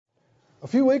A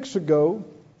few weeks ago,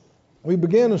 we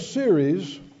began a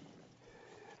series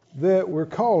that we're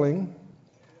calling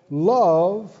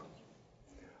Love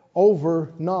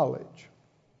Over Knowledge.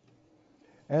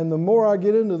 And the more I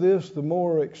get into this, the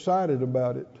more excited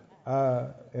about it I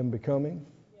am becoming.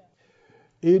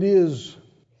 It is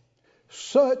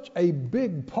such a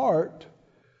big part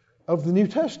of the New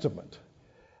Testament,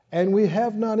 and we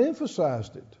have not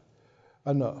emphasized it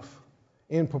enough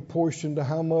in proportion to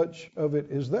how much of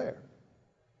it is there.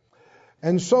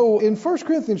 And so in 1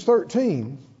 Corinthians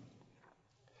 13,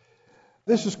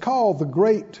 this is called the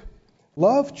Great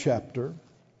Love Chapter,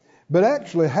 but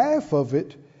actually half of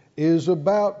it is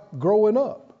about growing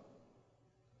up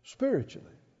spiritually.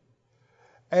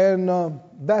 And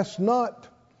that's not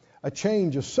a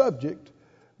change of subject,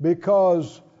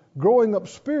 because growing up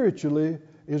spiritually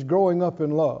is growing up in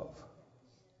love.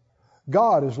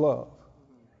 God is love.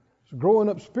 So growing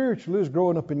up spiritually is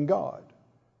growing up in God,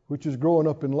 which is growing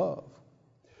up in love.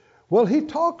 Well, he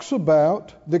talks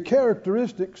about the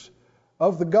characteristics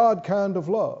of the God kind of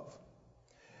love.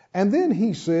 And then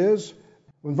he says,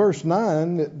 in verse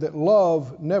 9, that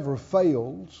love never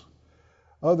fails.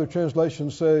 Other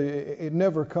translations say it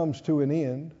never comes to an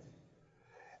end.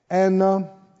 And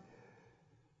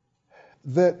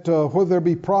that whether there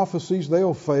be prophecies,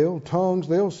 they'll fail. Tongues,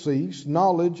 they'll cease.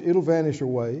 Knowledge, it'll vanish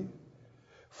away.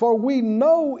 For we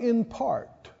know in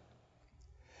part,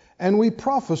 and we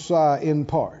prophesy in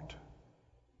part.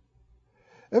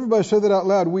 Everybody say that out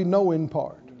loud. We know in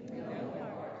part.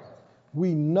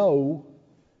 We know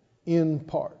in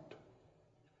part.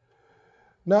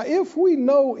 Now, if we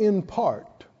know in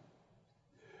part,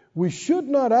 we should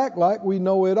not act like we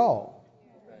know it all.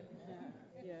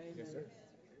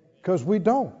 Because we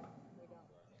don't.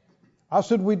 I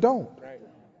said we don't.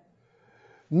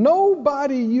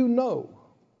 Nobody you know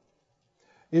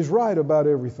is right about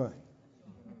everything,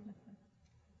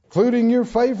 including your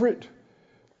favorite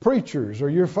preachers or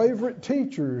your favorite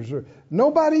teachers, or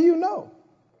nobody you know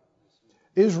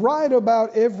is right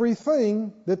about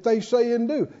everything that they say and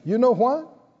do. You know why?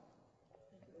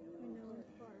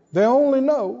 They only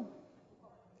know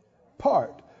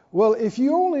part. Well, if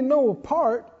you only know a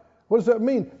part, what does that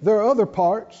mean? There are other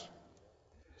parts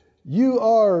you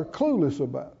are clueless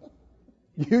about.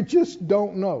 You just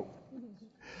don't know.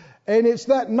 And it's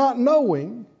that not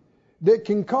knowing that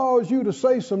can cause you to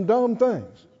say some dumb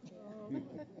things.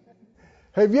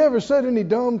 Have you ever said any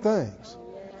dumb things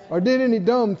or did any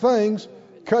dumb things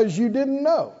because you didn't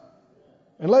know?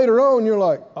 And later on you're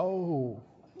like, oh,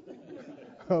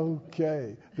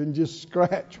 okay. Then just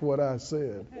scratch what I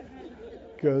said.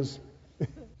 Because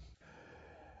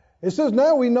it says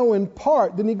now we know in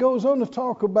part. Then he goes on to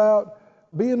talk about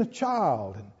being a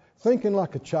child and thinking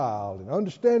like a child and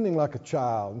understanding like a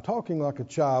child and talking like a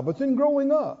child, but then growing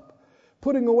up,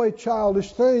 putting away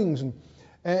childish things.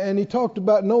 And he talked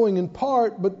about knowing in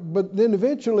part, but then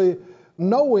eventually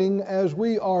knowing as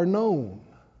we are known.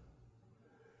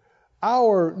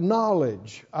 Our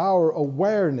knowledge, our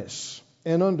awareness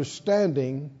and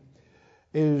understanding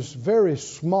is very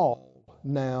small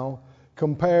now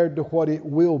compared to what it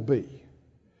will be.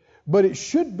 But it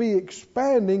should be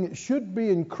expanding, it should be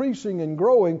increasing and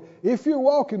growing. If you're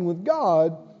walking with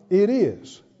God, it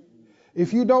is.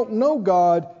 If you don't know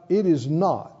God, it is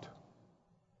not.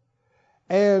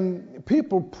 And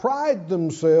people pride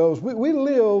themselves. We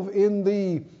live in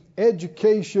the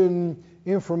education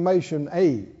information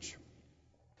age.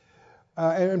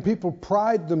 And people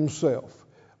pride themselves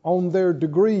on their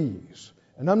degrees.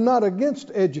 And I'm not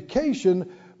against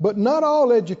education, but not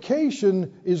all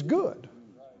education is good.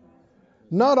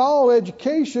 Not all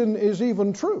education is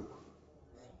even true.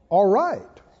 All right.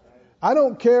 I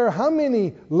don't care how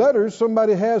many letters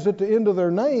somebody has at the end of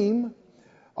their name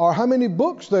or how many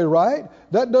books they write.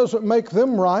 That doesn't make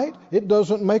them right. It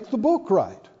doesn't make the book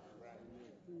right.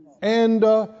 And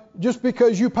just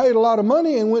because you paid a lot of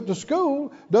money and went to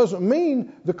school doesn't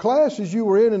mean the classes you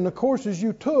were in and the courses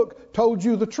you took told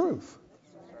you the truth.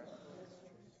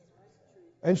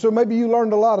 And so maybe you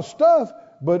learned a lot of stuff,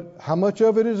 but how much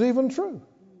of it is even true?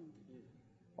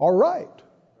 All right.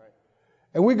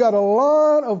 And we got a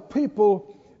lot of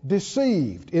people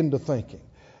deceived into thinking.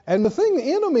 And the thing,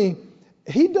 the enemy,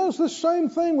 he does the same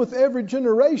thing with every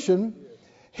generation.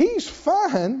 He's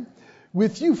fine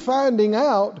with you finding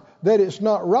out that it's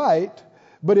not right,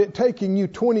 but it taking you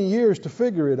 20 years to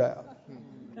figure it out.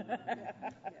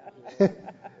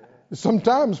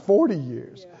 Sometimes 40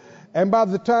 years. And by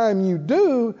the time you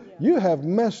do, you have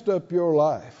messed up your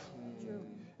life.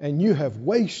 And you have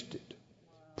wasted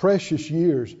precious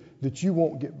years that you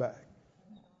won't get back.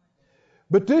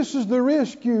 But this is the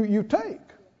risk you take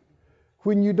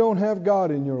when you don't have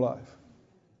God in your life.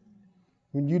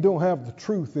 when you don't have the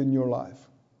truth in your life.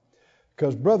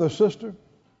 Because, brother, sister,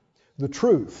 the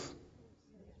truth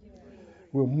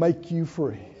will make you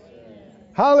free.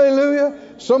 Hallelujah.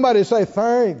 Somebody say,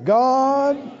 thank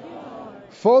God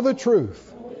for the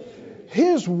truth.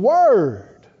 His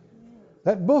Word,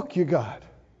 that book you got,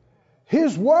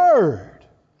 His Word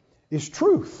is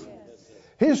truth.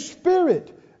 His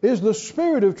Spirit is the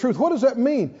Spirit of truth. What does that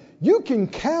mean? You can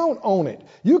count on it.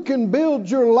 You can build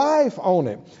your life on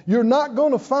it. You're not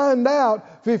going to find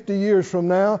out 50 years from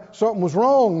now something was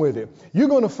wrong with it. You're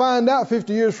going to find out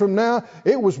 50 years from now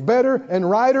it was better and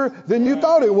righter than you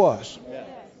thought it was.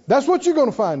 That's what you're going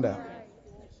to find out.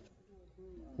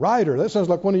 Righter. That sounds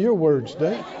like one of your words,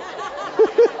 Dave.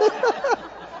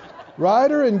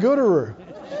 Righter and gooderer.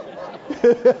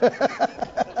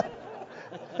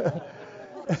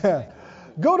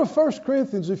 Go to 1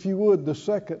 Corinthians, if you would, the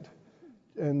 2nd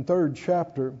and 3rd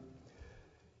chapter.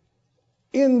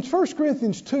 In 1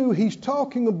 Corinthians 2, he's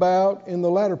talking about, in the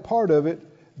latter part of it,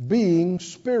 being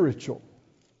spiritual.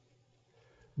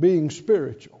 Being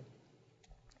spiritual.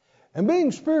 And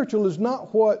being spiritual is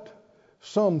not what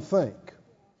some think.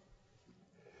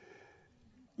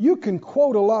 You can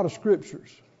quote a lot of scriptures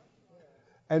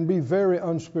and be very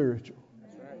unspiritual.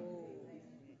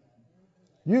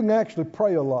 You can actually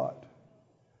pray a lot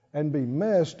and be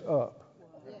messed up.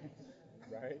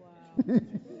 Right.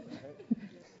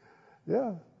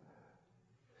 Yeah.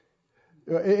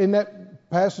 In that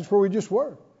passage where we just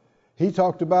were, he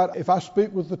talked about if I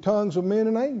speak with the tongues of men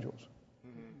and angels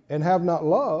and have not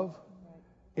love,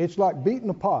 it's like beating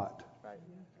a pot,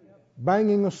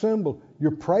 banging a cymbal.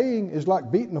 Your praying is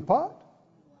like beating a pot.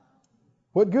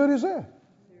 What good is that?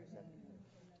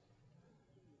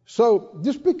 So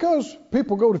just because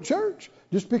people go to church,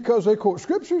 just because they quote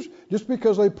scriptures, just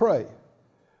because they pray,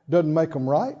 doesn't make them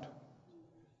right,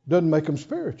 doesn't make them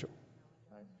spiritual.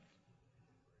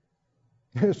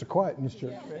 It's quiet in this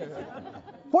church.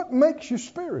 What makes you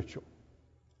spiritual?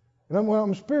 And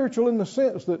I'm spiritual in the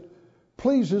sense that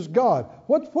pleases God.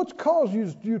 What's caused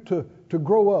you to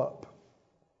grow up?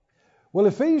 Well,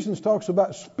 Ephesians talks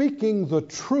about speaking the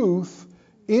truth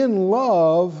in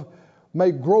love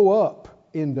may grow up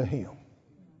into Him.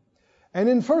 And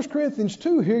in 1 Corinthians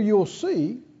 2 here you'll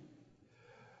see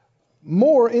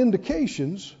more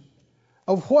indications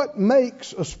of what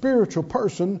makes a spiritual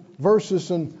person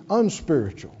versus an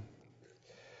unspiritual.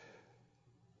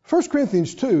 1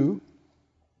 Corinthians 2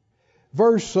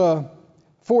 verse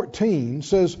 14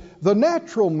 says, the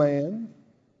natural man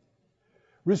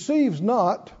receives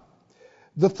not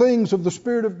the things of the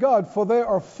Spirit of God, for they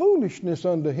are foolishness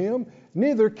unto him,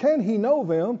 neither can he know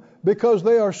them, because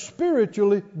they are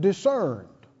spiritually discerned.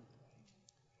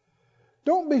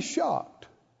 Don't be shocked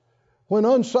when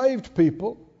unsaved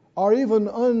people, or even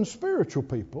unspiritual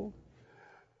people,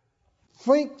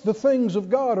 think the things of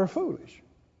God are foolish.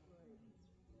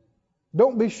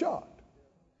 Don't be shocked.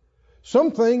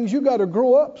 Some things you got to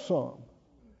grow up some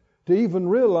to even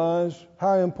realize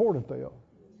how important they are,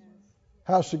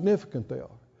 how significant they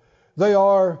are. They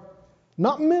are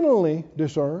not mentally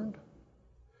discerned,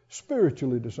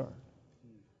 spiritually discerned.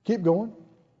 Keep going.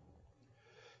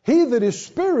 He that is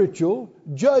spiritual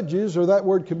judges, or that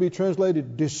word can be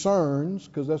translated discerns,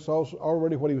 because that's also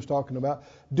already what he was talking about.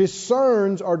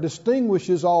 Discerns or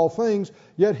distinguishes all things,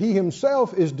 yet he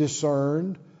himself is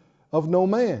discerned of no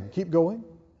man. Keep going.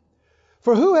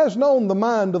 For who has known the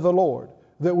mind of the Lord,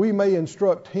 that we may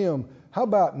instruct him? How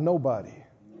about nobody?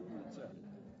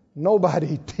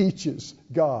 Nobody teaches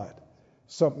God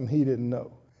something he didn't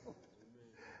know.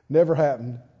 Never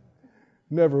happened.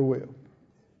 Never will.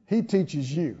 He teaches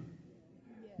you.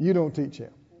 You don't teach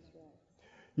him.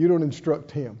 You don't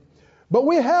instruct him. But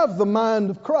we have the mind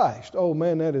of Christ. Oh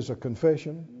man, that is a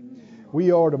confession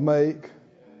we are to make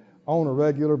on a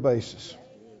regular basis.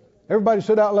 Everybody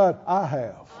said out loud, I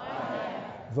have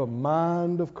the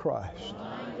mind of Christ.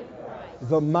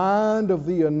 The mind of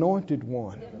the anointed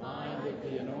one.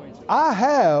 I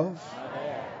have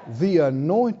the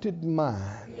anointed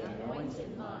mind.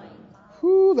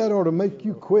 Whew, that ought to make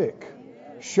you quick,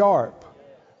 sharp,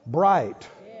 bright.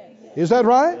 Is that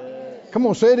right? Come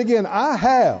on, say it again. I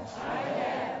have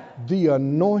the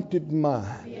anointed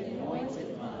mind.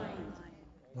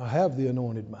 I have the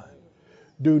anointed mind.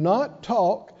 Do not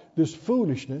talk this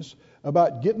foolishness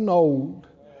about getting old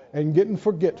and getting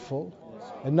forgetful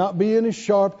and not being as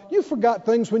sharp. You forgot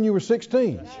things when you were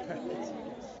 16.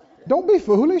 Don't be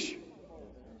foolish.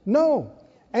 No.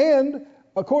 And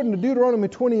according to Deuteronomy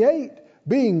 28,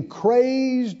 being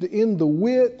crazed in the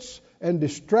wits and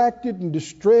distracted and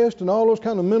distressed and all those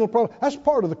kind of mental problems, that's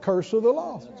part of the curse of the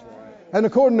law. And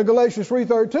according to Galatians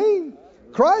 3:13,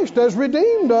 Christ has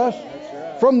redeemed us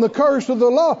from the curse of the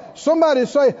law. Somebody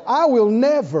say, I will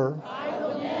never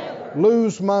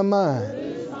lose my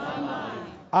mind.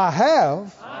 I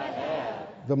have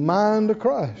the mind of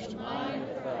Christ.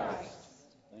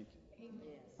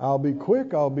 I'll be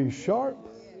quick. I'll be sharp.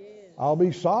 I'll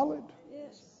be solid.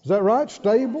 Is that right?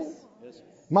 Stable.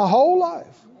 My whole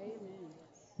life.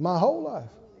 My whole life.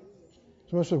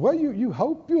 Somebody says, well, you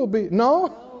hope you'll be.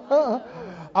 No,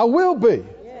 I will be.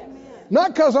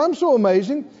 Not because I'm so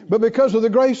amazing, but because of the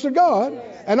grace of God.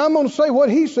 And I'm going to say what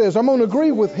He says. I'm going to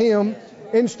agree with Him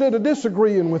instead of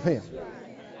disagreeing with Him.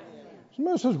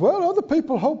 Somebody says, well, other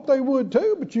people hope they would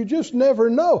too, but you just never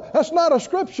know. That's not a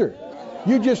scripture.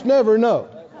 You just never know.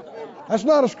 That's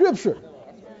not a scripture.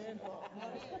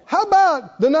 How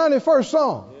about the 91st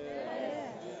Psalm?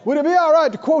 Would it be all right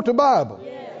to quote the Bible?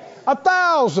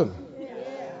 1,000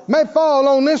 may fall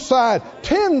on this side,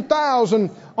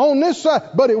 10,000 on this side,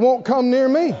 but it won't come near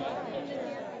me.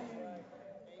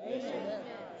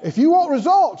 If you want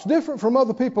results different from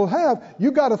other people have,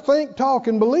 you got to think, talk,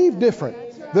 and believe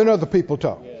different than other people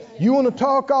talk. You want to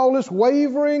talk all this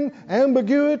wavering,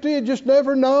 ambiguity, just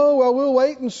never know, well, we'll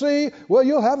wait and see. Well,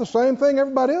 you'll have the same thing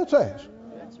everybody else has.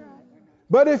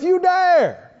 But if you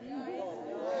dare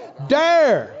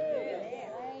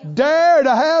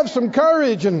to have some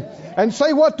courage and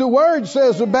say what the Word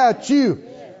says about you,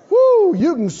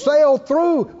 you can sail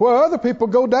through where other people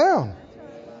go down.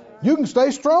 You can stay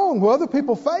strong where other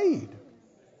people fade.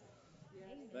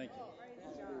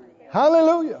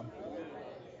 Hallelujah.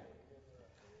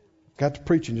 Got to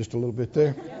preaching just a little bit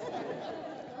there.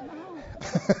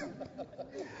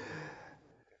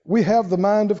 We have the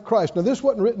mind of Christ. Now, this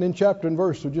wasn't written in chapter and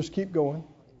verse, so just keep going.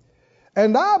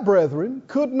 And I, brethren,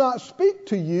 could not speak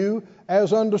to you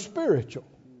as unto spiritual,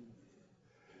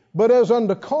 but as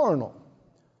unto carnal.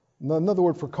 Another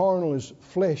word for carnal is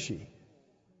fleshy.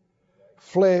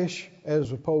 Flesh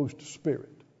as opposed to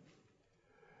spirit.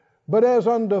 But as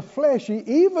unto fleshy,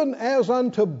 even as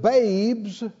unto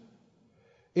babes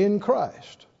in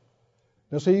Christ.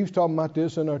 Now see, he was talking about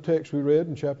this in our text we read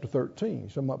in chapter 13.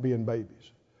 He's talking about being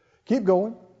babies. Keep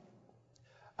going.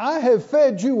 I have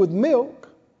fed you with milk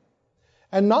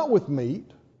and not with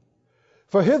meat.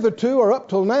 For hitherto or up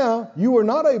till now you were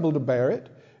not able to bear it,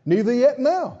 neither yet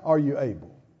now are you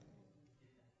able.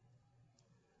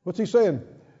 What's he saying?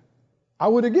 I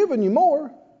would have given you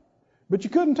more, but you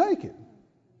couldn't take it.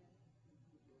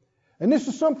 And this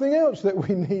is something else that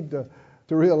we need to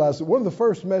realize. That one of the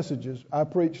first messages I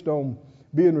preached on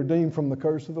being redeemed from the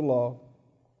curse of the law,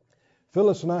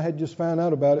 Phyllis and I had just found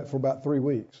out about it for about 3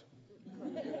 weeks.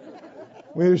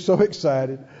 We were so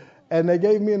excited. And they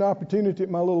gave me an opportunity at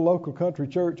my little local country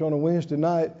church on a Wednesday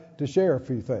night to share a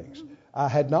few things. I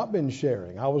had not been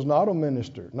sharing. I was not a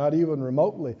minister, not even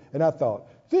remotely. And I thought,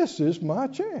 this is my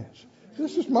chance.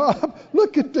 This is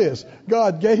look at this.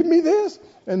 God gave me this.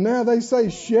 And now they say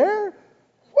share.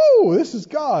 Whoa, this is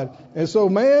God. And so,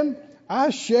 man, I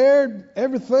shared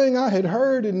everything I had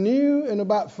heard and knew in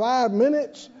about 5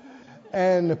 minutes.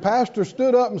 And the pastor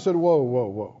stood up and said, whoa, whoa,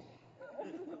 whoa.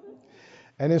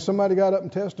 And then somebody got up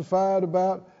and testified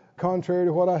about contrary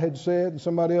to what I had said. And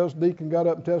somebody else, deacon, got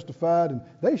up and testified. And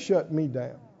they shut me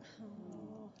down.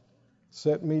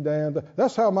 Set me down.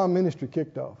 That's how my ministry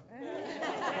kicked off.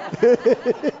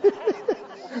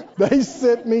 They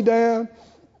set me down.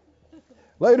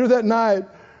 Later that night,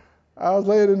 I was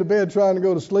laying in the bed trying to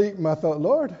go to sleep, and I thought,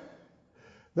 Lord,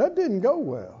 that didn't go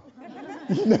well.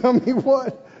 You know, I mean,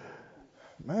 what?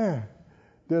 Man,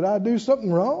 did I do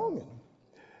something wrong?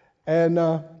 And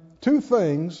 2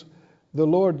 things the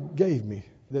Lord gave me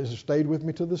that has stayed with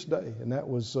me to this day, and that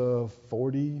was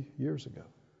 40 years ago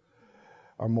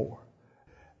or more.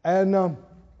 And the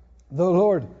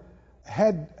Lord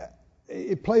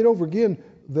it played over again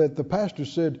that the pastor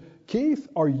said, Keith,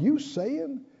 are you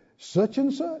saying such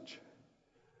and such?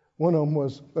 One of them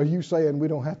was, are you saying we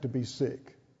don't have to be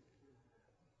sick?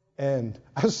 And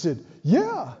I said,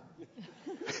 yeah.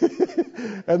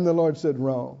 And the Lord said,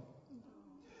 wrong.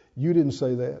 You didn't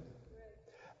say that.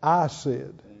 I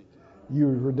said you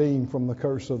were redeemed from the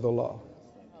curse of the law.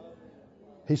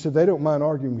 He said, they don't mind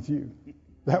arguing with you.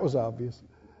 That was obvious.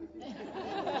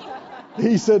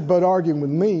 He said, but arguing with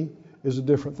me is a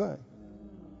different thing.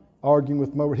 Arguing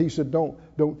with my word. He said, don't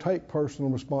take personal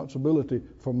responsibility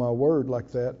for my word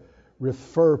like that.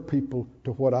 Refer people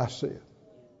to what I said.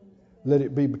 Let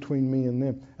it be between me and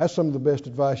them. That's some of the best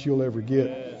advice you'll ever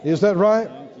get. Is that right?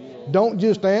 Don't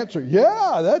just answer,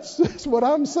 yeah, that's what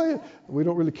I'm saying. We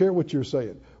don't really care what you're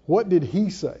saying. What did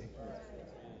he say?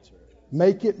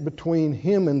 Make it between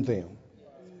him and them,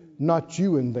 not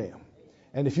you and them.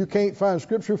 And if you can't find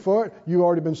scripture for it, you've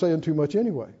already been saying too much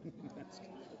anyway.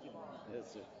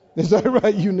 Is that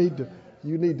right? You need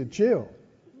to chill.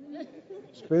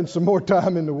 Spend some more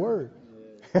time in the Word.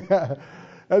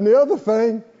 And the other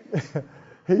thing,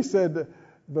 he said,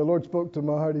 the Lord spoke to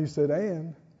my heart. He said,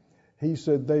 Ann, he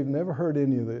said, they've never heard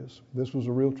any of this. This was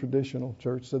a real traditional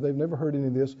church. So they've never heard any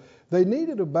of this. They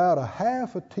needed about a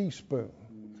half a teaspoon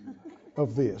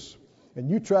of this. And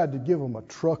you tried to give them a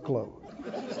truckload.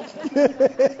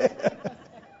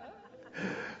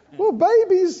 Well,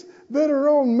 babies that are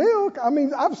on milk, I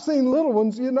mean, I've seen little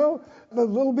ones, you know, a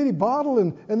little bitty bottle,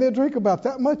 and they'll drink about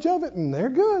that much of it, and they're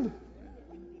good.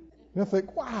 And I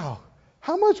think, wow,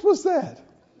 how much was that?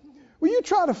 Well, you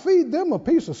try to feed them a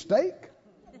piece of steak.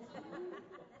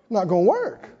 Not going to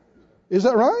work. Is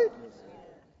that right?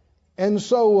 And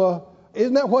so,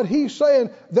 isn't that what he's saying?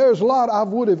 There's a lot I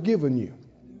would have given you.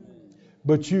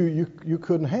 But you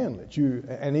couldn't handle it.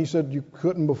 And he said you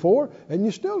couldn't before, and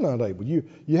you're still not able. You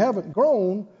haven't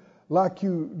grown like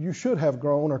you should have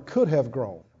grown or could have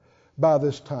grown by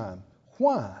this time.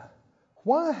 Why?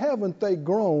 Why haven't they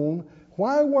grown?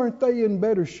 Why weren't they in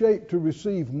better shape to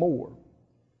receive more?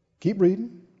 Keep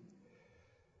reading.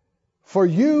 For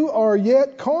you are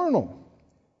yet carnal.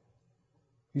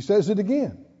 He says it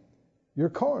again. You're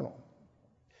carnal.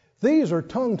 These are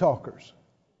tongue talkers.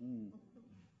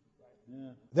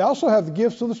 They also have the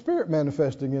gifts of the Spirit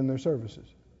manifesting in their services.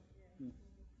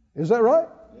 Is that right?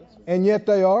 And yet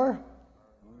they are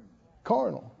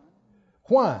carnal.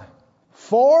 Why?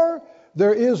 For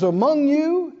there is among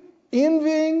you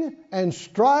envying and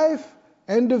strife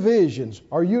and divisions.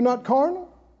 Are you not carnal?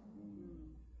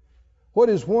 What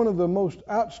is one of the most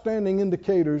outstanding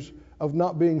indicators of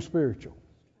not being spiritual?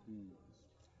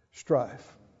 Strife.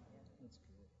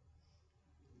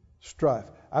 Strife.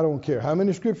 I don't care how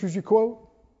many scriptures you quote,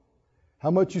 how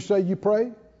much you say you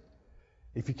pray.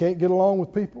 If you can't get along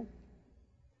with people,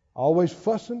 always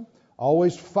fussing,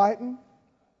 always fighting,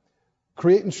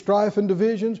 creating strife and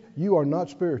divisions, you are not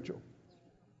spiritual.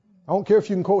 I don't care if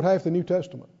you can quote half the New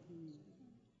Testament.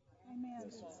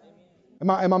 Am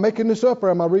I making this up,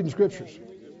 or am I reading scriptures?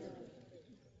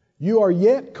 You are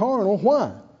yet carnal.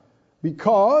 Why?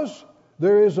 Because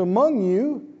there is among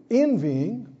you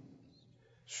envying,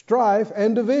 strife,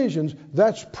 and divisions.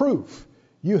 That's proof.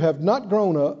 You have not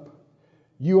grown up.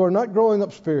 You are not growing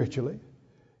up spiritually.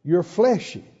 You're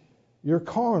fleshy. You're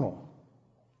carnal.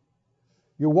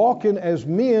 You're walking as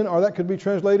men, or that could be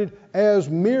translated as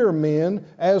mere men,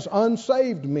 as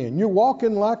unsaved men. You're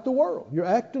walking like the world. You're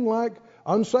acting like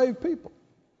unsaved people.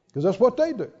 Because that's what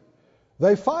they do.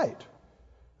 They fight.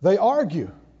 They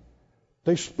argue.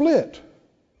 They split.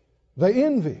 They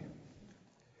envy.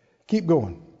 Keep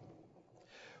going.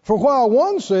 For while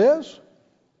one says,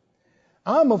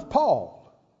 I'm of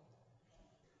Paul.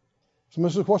 So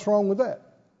Mrs., what's wrong with that?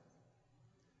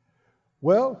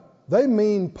 Well, they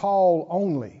mean Paul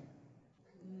only.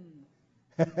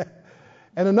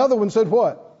 And another one said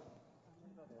what?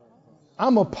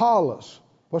 I'm Apollos.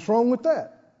 What's wrong with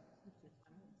that?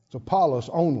 It's Apollos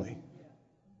only.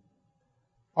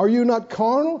 Are you not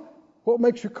carnal? What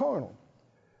makes you carnal?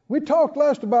 We talked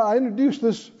last about, I introduced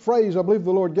this phrase I believe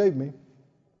the Lord gave me,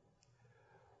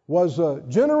 was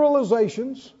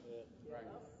generalizations,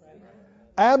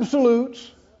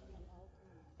 absolutes,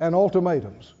 and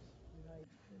ultimatums.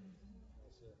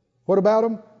 What about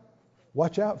them?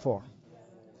 Watch out for them.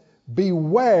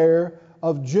 Beware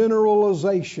of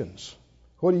generalizations.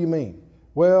 What do you mean?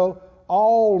 Well,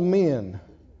 all men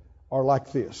are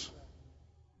like this.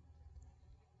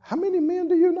 How many men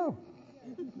do you know?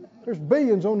 There's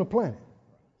billions on the planet.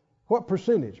 What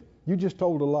percentage? You just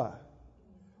told a lie.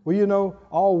 Well, you know,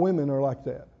 all women are like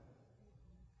that.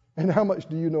 And how much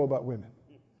do you know about women?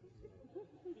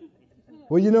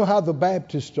 Well, you know how the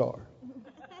Baptists are.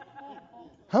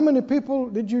 How many people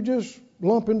did you just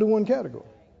lump into one category?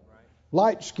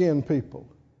 Light-skinned people,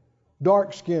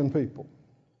 dark-skinned people,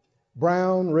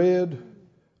 brown, red,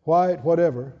 white,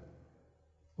 whatever.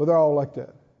 Well, they're all like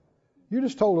that. You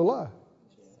just told a lie.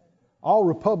 All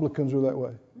Republicans are that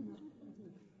way.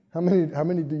 How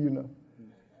many do you know?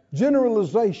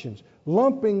 Generalizations,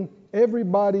 lumping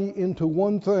everybody into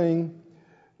one thing.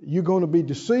 You're going to be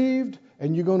deceived,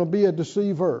 and you're going to be a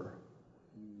deceiver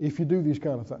if you do these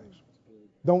kind of things.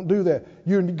 Don't do that.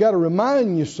 You've got to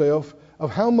remind yourself of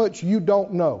how much you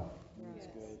don't know.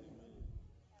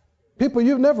 People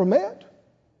you've never met,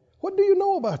 what do you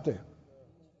know about them?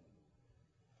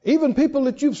 Even people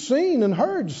that you've seen and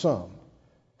heard some,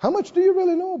 how much do you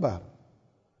really know about them?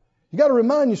 You got to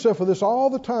remind yourself of this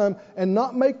all the time and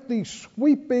not make these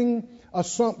sweeping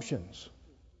assumptions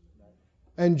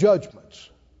and judgments.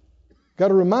 Got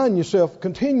to remind yourself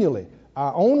continually,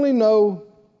 I only know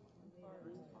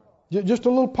just a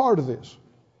little part of this.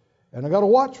 And I got to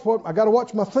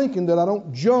watch my thinking, that I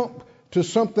don't jump to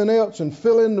something else and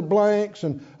fill in the blanks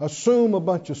and assume a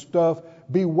bunch of stuff.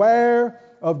 Beware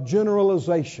of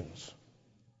generalizations.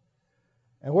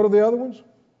 And what are the other ones?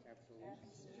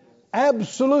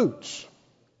 Absolutes.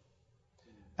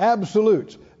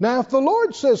 Absolutes. Now, if the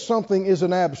Lord says something is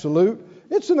an absolute,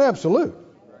 it's an absolute.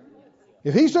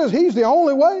 If He says He's the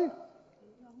only way,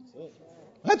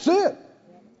 that's it.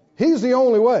 He's the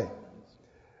only way.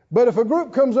 But if a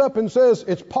group comes up and says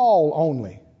it's Paul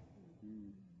only,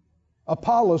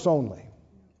 Apollos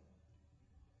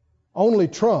only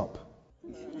Trump,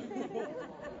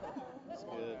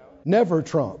 never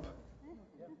Trump,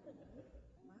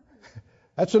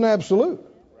 that's an absolute.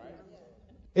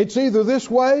 It's either this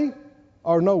way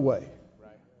or no way.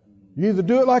 You either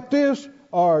do it like this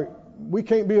or we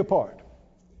can't be apart.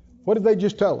 What did they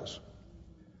just tell us?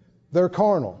 They're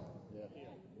carnal,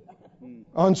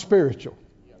 unspiritual.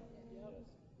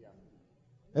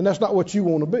 And that's not what you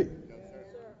want to be.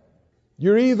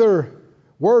 You're either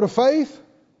word of faith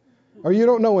or you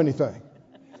don't know anything.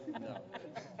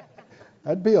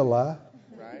 That'd be a lie.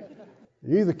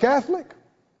 You're either Catholic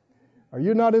or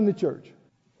you're not in the church.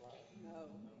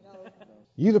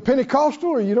 You're either Pentecostal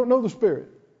or you don't know the Spirit.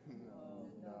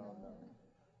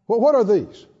 Well, what are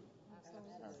these?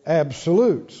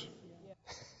 Absolutes.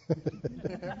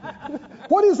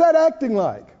 What is that acting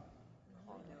like?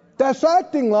 That's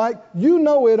acting like you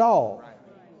know it all.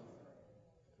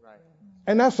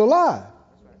 And that's a lie.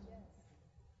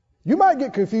 You might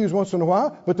get confused once in a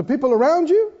while, but the people around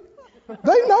you,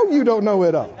 they know you don't know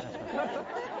it all.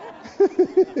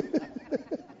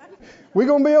 We're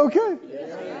going to be okay.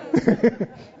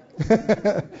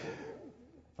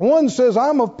 One says,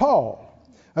 I'm of Paul.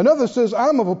 Another says,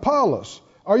 I'm of Apollos.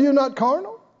 Are you not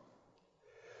carnal?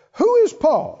 Who is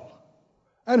Paul?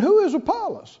 And who is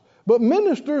Apollos? But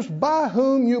ministers by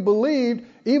whom you believed,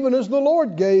 even as the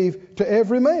Lord gave to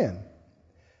every man.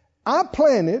 I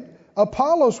planted,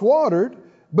 Apollos watered,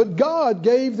 but God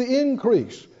gave the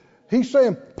increase. He's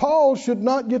saying Paul should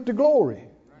not get the glory.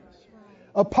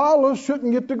 Apollos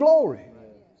shouldn't get the glory.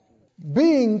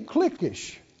 Being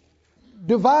cliquish,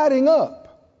 dividing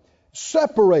up,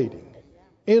 separating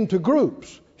into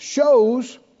groups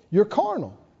shows you're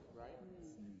carnal.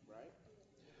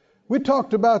 We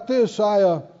talked about this.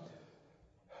 Even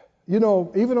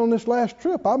on this last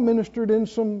trip, I ministered to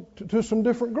some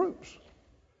different groups,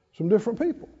 some different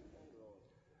people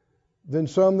than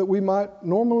some that we might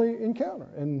normally encounter.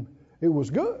 And it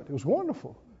was good. It was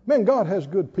wonderful. Man, God has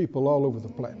good people all over the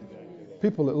planet.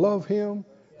 People that love Him.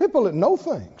 People that know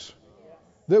things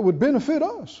that would benefit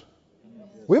us.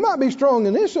 We might be strong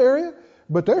in this area,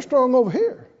 but they're strong over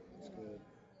here.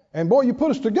 And boy, you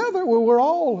put us together, well, we're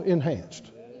all enhanced.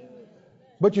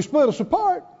 But you split us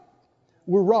apart,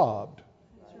 we're robbed.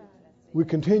 We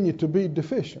continue to be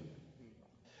deficient.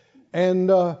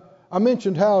 And I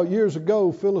mentioned how years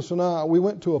ago, Phyllis and I, we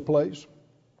went to a place.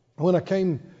 When I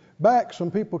came back,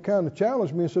 some people kind of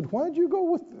challenged me and said, why'd you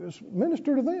go with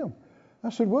minister to them? I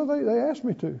said, well, they asked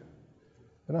me to.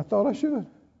 And I thought I should.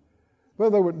 Well,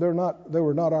 they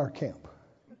were not our camp.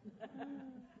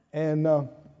 And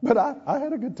but I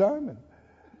had a good time,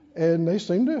 and they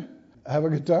seemed to have a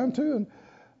good time too. And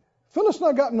Phyllis and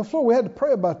I got on the floor. We had to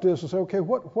pray about this and say, okay,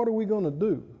 what are we going to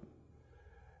do?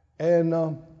 And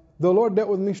the Lord dealt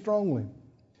with me strongly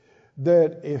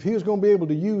that if He was going to be able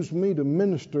to use me to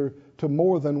minister to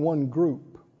more than one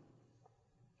group,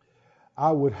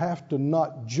 I would have to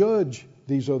not judge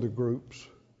these other groups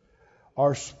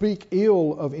or speak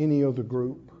ill of any other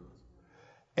group.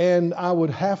 And I would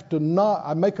have to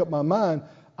I make up my mind,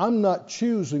 I'm not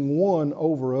choosing one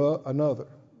over another.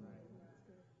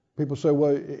 People say,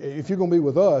 well, if you're going to be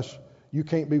with us, you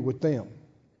can't be with them.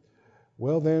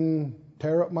 Well, then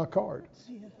tear up my card.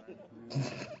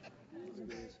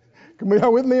 Come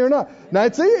y'all with me or not? Now,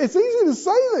 it's easy to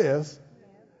say this,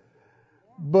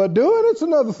 but doing it's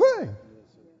another thing.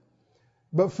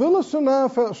 But Phyllis and I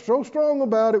felt so strong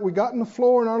about it. We got on the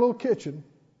floor in our little kitchen,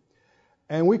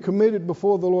 and we committed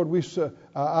before the Lord.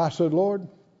 I said, Lord,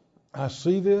 I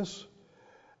see this,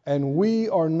 and we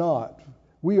are not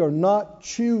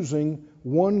choosing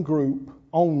one group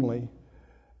only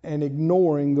and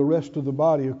ignoring the rest of the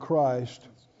body of Christ.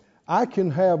 I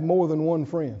can have more than one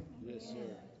friend. Yes, sir.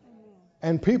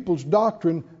 And people's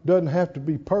doctrine doesn't have to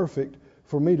be perfect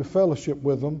for me to fellowship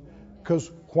with them,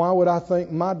 because why would I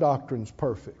think my doctrine's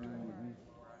perfect?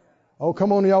 Oh,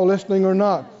 come on, y'all listening or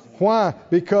not? Why?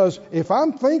 Because if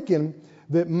I'm thinking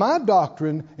that my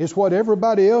doctrine is what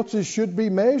everybody else's should be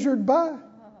measured by,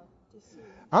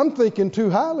 I'm thinking too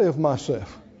highly of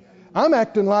myself. I'm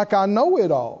acting like I know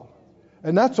it all.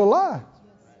 And that's a lie.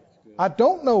 I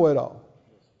don't know it all.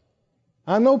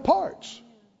 I know parts.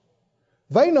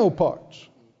 They know parts.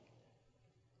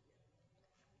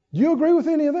 Do you agree with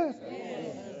any of that?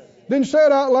 Yes. Then say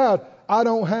it out loud. I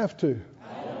don't have to.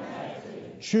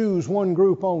 Choose one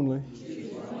group only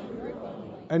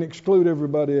and exclude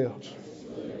everybody else.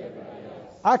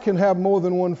 I can have more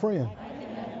than one friend.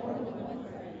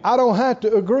 I don't have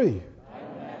to agree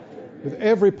with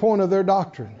every point of their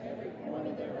doctrine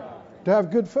to have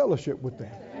good fellowship with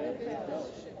them.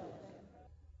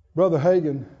 Brother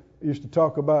Hagin used to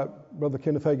talk about Brother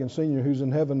Kenneth Hagin Sr., who's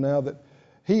in heaven now, that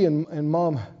he and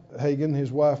Mom Hagin,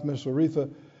 his wife, Miss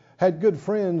Aretha, had good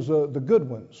friends, the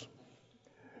Goodwins,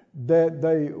 that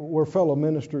they were fellow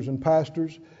ministers and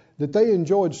pastors, that they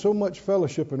enjoyed so much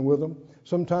fellowshipping with them.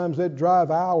 Sometimes they'd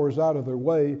drive hours out of their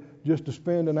way just to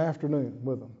spend an afternoon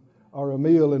with them or a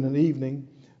meal in an evening.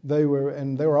 They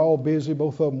were all busy,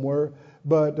 both of them were.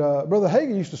 But Brother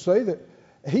Hagin used to say that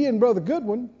he and Brother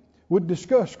Goodwin would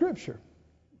discuss Scripture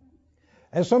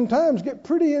and sometimes get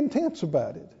pretty intense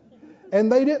about it.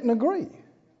 And they didn't agree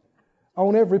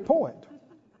on every point.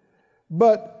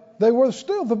 But they were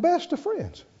still the best of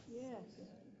friends.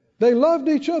 They loved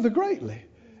each other greatly.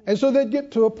 And so they'd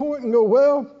get to a point and go,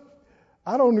 well,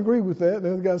 I don't agree with that. And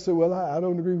the other guy said, well, I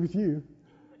don't agree with you.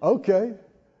 Okay,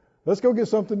 let's go get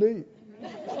something to eat.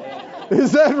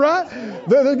 Is that right?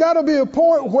 There's got to be a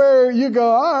point where you go,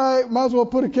 all right, might as well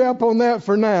put a cap on that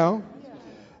for now.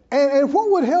 And what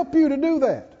would help you to do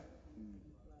that?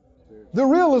 The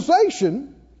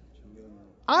realization,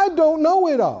 I don't know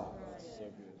it all.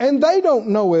 And they don't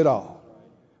know it all.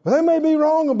 Well, they may be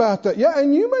wrong about that. Yeah,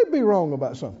 and you may be wrong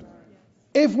about something.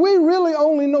 If we really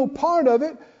only know part of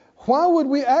it, why would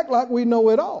we act like we know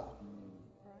it all?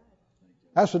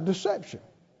 That's a deception.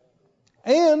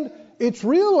 And it's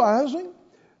realizing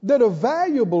that a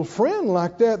valuable friend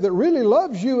like that really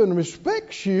loves you and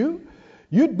respects you,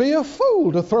 you'd be a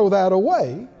fool to throw that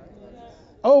away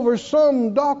over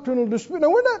some doctrinal dispute. Now,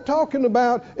 we're not talking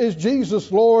about is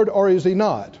Jesus Lord or is he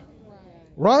not?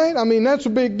 Right? I mean, that's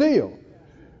a big deal.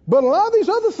 But a lot of these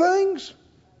other things,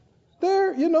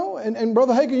 they're, and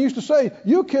Brother Hagin used to say,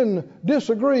 you can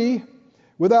disagree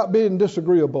without being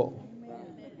disagreeable.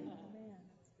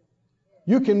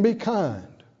 You can be kind.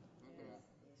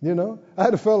 I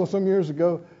had a fellow some years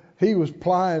ago, he was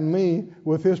plying me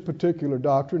with his particular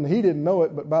doctrine. He didn't know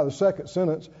it, but by the second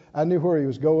sentence, I knew where he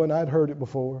was going. I'd heard it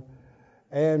before.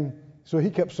 And so he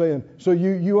kept saying, so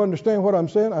you understand what I'm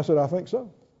saying? I said, I think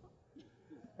so.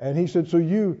 And he said, so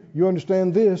you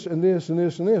understand this and this and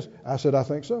this and this? I said, I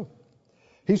think so.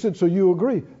 He said, so you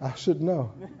agree? I said,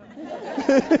 no.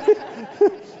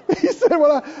 He said,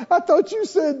 well, I thought you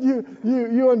said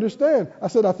you understand. I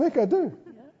said, I think I do.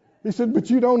 He said, but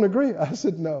you don't agree? I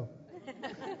said, no.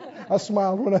 I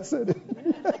smiled when I said it.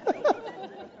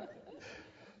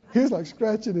 He was like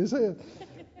scratching his head.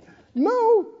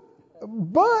 No,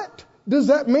 but does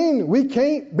that mean we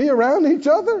can't be around each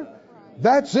other?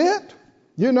 That's it?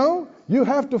 You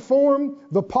have to form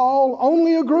the Paul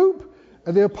only group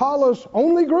and the Apollos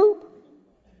only group?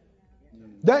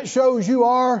 That shows you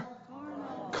are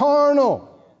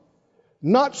carnal,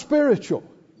 not spiritual.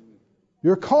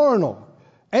 You're carnal.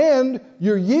 And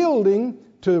you're yielding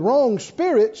to wrong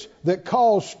spirits that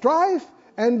cause strife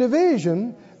and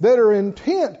division, that are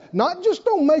intent not just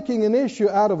on making an issue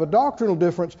out of a doctrinal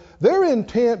difference, they're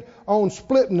intent on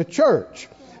splitting the church.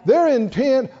 They're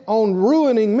intent on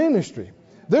ruining ministry.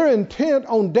 They're intent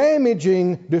on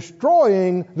damaging,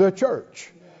 destroying the church.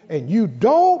 And you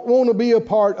don't want to be a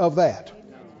part of that.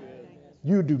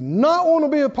 You do not want to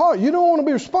be a part. You don't want to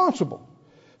be responsible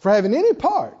for having any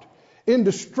part in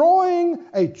destroying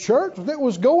a church that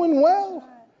was going well,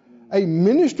 a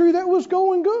ministry that was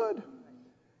going good.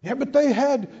 Yeah, but they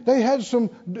had some,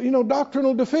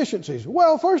 doctrinal deficiencies.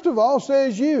 Well, first of all,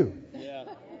 says you.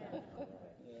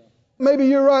 Maybe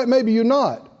you're right, maybe you're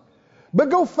not. But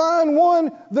go find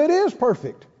one that is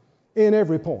perfect in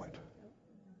every point.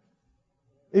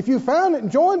 If you found it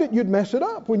and joined it, you'd mess it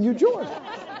up when you joined it.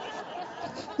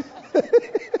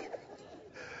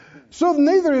 So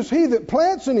neither is he that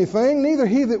plants anything, neither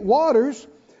he that waters,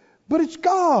 but it's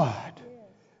God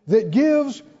that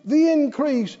gives the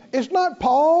increase. It's not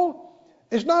Paul.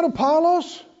 It's not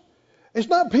Apollos. It's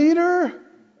not Peter.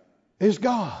 It's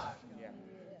God.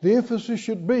 The emphasis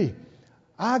should be,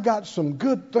 I got some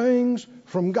good things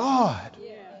from God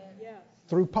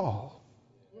through Paul.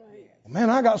 Man,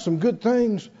 I got some good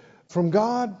things from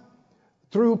God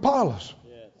through Apollos.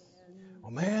 Oh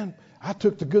man, I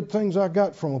took the good things I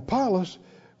got from Apollos,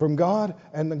 from God,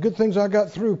 and the good things I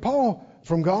got through Paul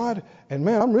from God, and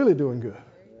man, I'm really doing good.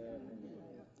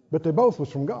 But they both was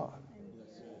from God.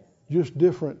 just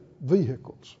different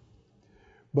vehicles.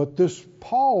 But this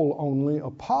Paul only,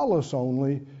 Apollos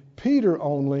only, Peter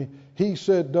only, he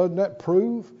said, doesn't that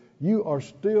prove you are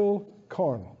still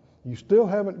carnal? You still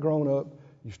haven't grown up.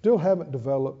 You still haven't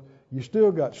developed. You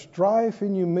still got strife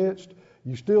in your midst.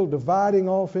 You still dividing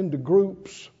off into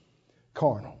groups.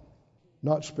 Carnal,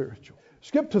 not spiritual.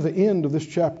 Skip to the end of this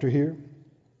chapter here.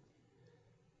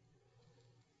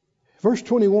 Verse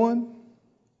 21.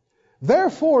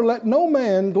 Therefore let no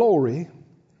man glory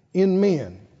in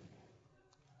men.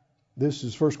 This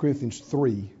is 1 Corinthians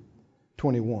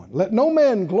 3:21. Let no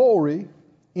man glory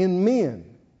in men.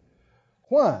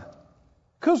 Why?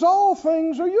 Because all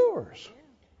things are yours.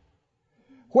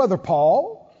 Whether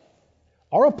Paul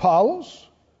or Apollos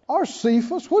or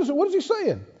Cephas, what is he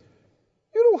saying?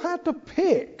 You don't have to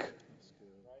pick.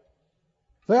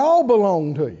 They all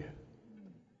belong to you.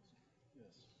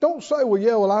 Don't say,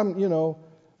 well, I'm,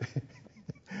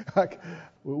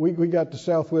 we got the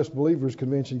Southwest Believers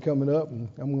Convention coming up, and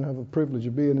I'm going to have a privilege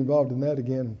of being involved in that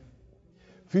again.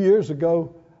 A few years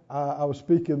ago, I was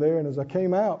speaking there, and as I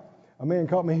came out, a man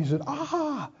caught me. He said,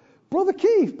 Brother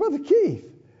Keith. He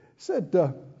said,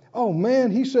 oh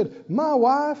man, he said, my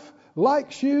wife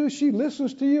likes you. She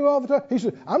listens to you all the time. He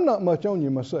said, I'm not much on you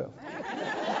myself.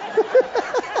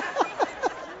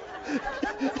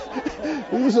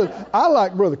 He said, I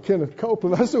like Brother Kenneth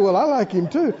Copeland. I said, well, I like him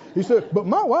too. He said, but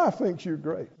my wife thinks you're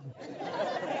great.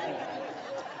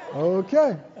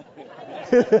 Okay.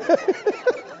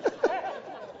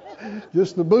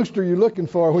 Just the booster you're looking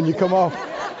for when you come off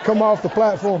the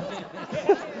platform.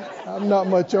 I'm not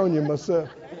much on you myself.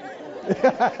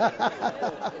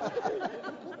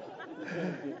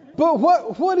 But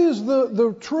what is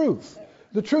the truth?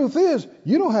 The truth is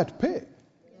you don't have to pick.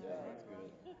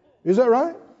 Is that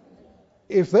right?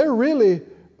 If they're really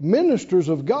ministers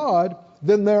of God,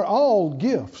 then they're all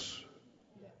gifts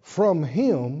from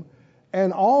Him,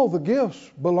 and all the gifts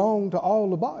belong to all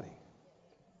the body.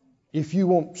 If you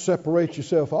won't separate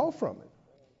yourself off from it.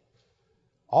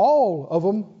 All of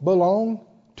them belong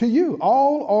to you.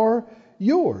 All are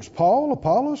yours. Paul,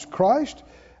 Apollos, Christ,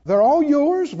 they're all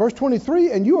yours. Verse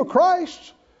 23, and you are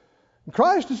Christ's.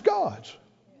 Christ is God's.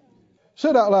 Say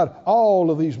it out loud.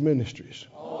 All of these ministries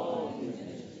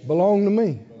belong to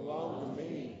me.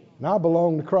 And I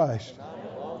belong to Christ.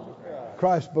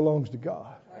 Christ belongs to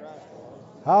God.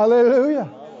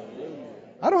 Hallelujah.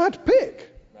 I don't have to pick.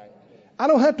 I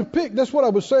don't have to pick. That's what I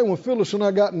was saying when Phyllis and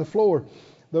I got on the floor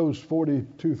those 3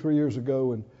 years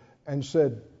ago and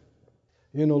said,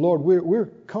 Lord, we're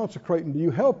consecrating to you.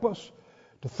 Help us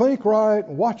to think right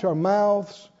and watch our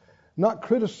mouths, not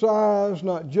criticize,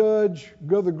 not judge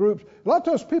other groups. A lot of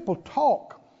times people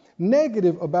talk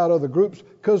negative about other groups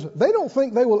because they don't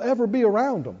think they will ever be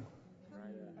around them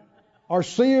or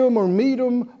see them or meet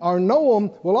them or know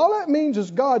them. Well, all that means is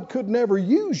God could never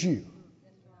use you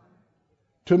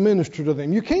to minister to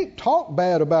them. You can't talk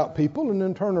bad about people and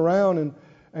then turn around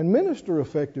and minister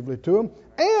effectively to them.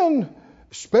 And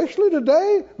especially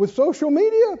today with social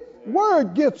media,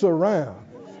 word gets around.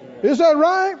 Is that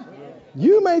right?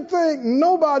 You may think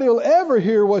nobody will ever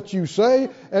hear what you say,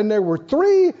 and there were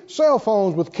 3 cell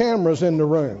phones with cameras in the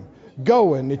room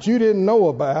going that you didn't know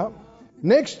about.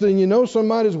 Next thing you know,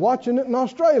 somebody's watching it in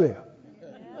Australia.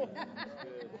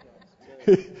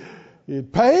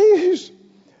 It pays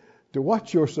to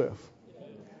watch yourself.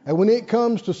 And when it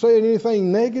comes to saying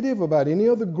anything negative about any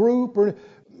other group, or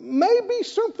maybe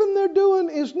something they're doing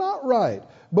is not right,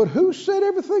 but who said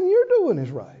everything you're doing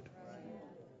is right?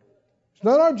 It's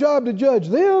not our job to judge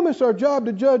them, it's our job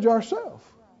to judge ourselves.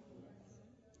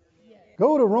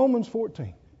 Go to Romans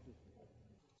 14.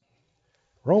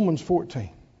 Romans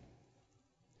 14.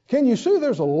 Can you see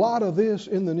there's a lot of this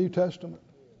in the New Testament?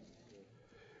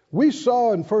 We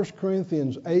saw in 1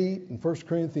 Corinthians 8 and 1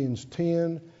 Corinthians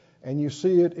 10, and you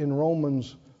see it in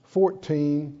Romans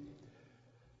 14.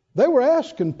 They were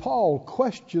asking Paul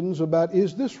questions about,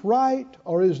 is this right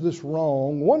or is this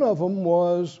wrong? One of them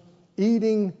was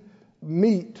eating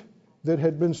meat that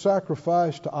had been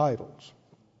sacrificed to idols.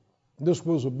 This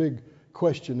was a big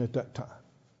question at that time.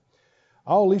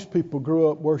 All these people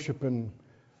grew up worshiping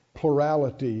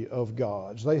plurality of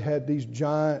gods. They had these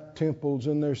giant temples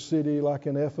in their city, like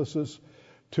in Ephesus,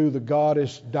 to the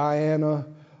goddess Diana,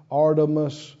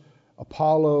 Artemis,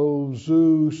 Apollo,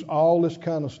 Zeus, all this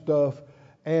kind of stuff.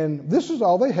 And this is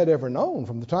all they had ever known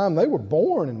from the time they were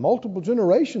born, and multiple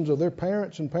generations of their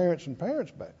parents and parents and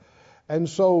parents back. And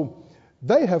so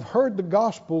they have heard the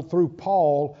gospel through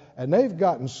Paul, and they've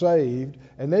gotten saved,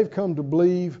 and they've come to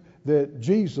believe that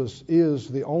Jesus is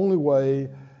the only way.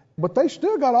 But they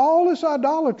still got all this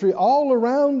idolatry all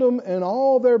around them and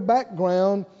all their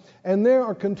background. And there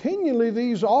are continually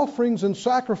these offerings and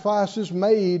sacrifices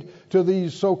made to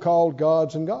these so-called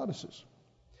gods and goddesses.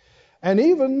 And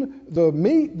even the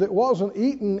meat that wasn't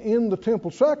eaten in the temple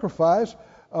sacrifice,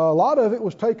 a lot of it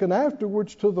was taken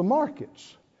afterwards to the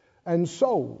markets and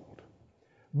sold.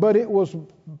 But it was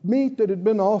meat that had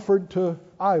been offered to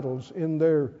idols in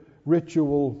their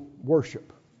ritual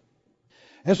worship.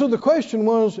 And so the question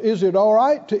was, is it all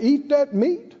right to eat that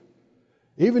meat,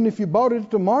 even if you bought it at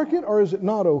the market, or is it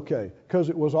not okay because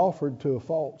it was offered to a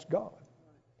false god?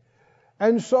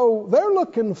 And so they're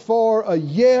looking for a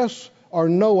yes or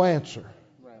no answer.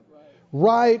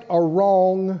 Right or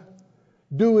wrong,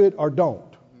 do it or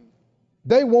don't.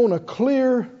 They want a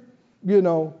clear,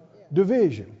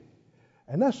 division.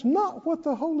 And that's not what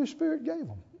the Holy Spirit gave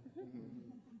them.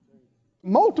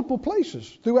 Multiple places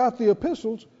throughout the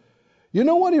epistles, you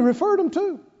know what he referred them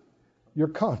to? Your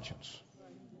conscience.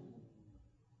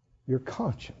 Your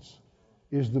conscience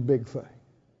is the big thing.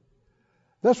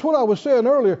 That's what I was saying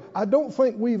earlier. I don't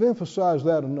think we've emphasized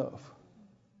that enough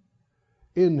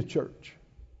in the church,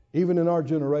 even in our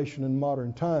generation in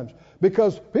modern times,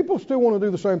 because people still want to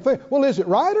do the same thing. Well, is it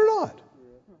right or not?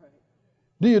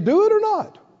 Do you do it or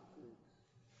not?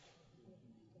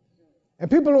 And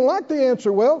people don't like the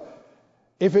answer, well,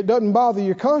 if it doesn't bother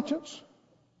your conscience,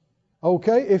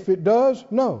 okay. If it does,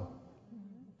 no.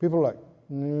 People are like,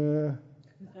 nah.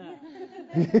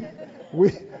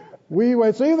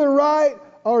 It's either right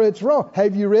or it's wrong.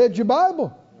 Have you read your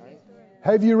Bible?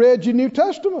 Have you read your New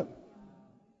Testament?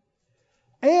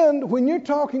 And when you're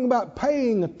talking about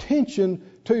paying attention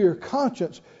to your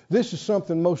conscience, this is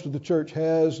something most of the church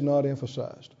has not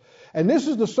emphasized. And this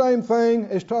is the same thing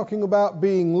as talking about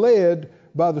being led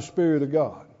by the Spirit of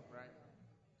God.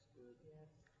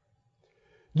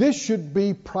 This should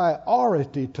be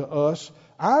priority to us.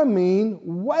 I mean,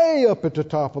 way up at the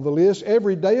top of the list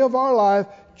every day of our life,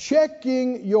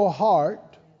 checking your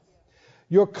heart.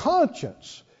 Your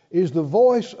conscience is the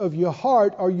voice of your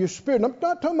heart or your spirit. I'm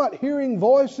not talking about hearing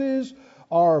voices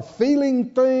or feeling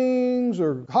things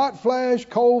or hot flash,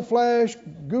 cold flash,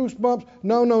 goosebumps.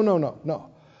 No.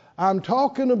 I'm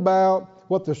talking about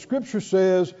what the Scripture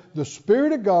says, the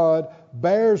Spirit of God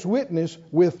bears witness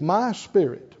with my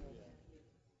spirit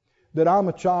that I'm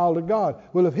a child of God.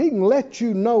 Well, if He can let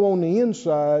you know on the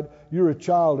inside you're a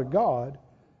child of God,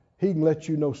 He can let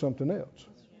you know something else.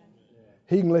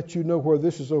 He can let you know whether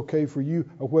this is okay for you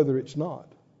or whether it's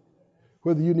not.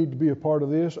 Whether you need to be a part of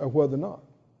this or whether not.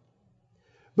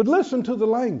 But listen to the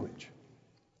language.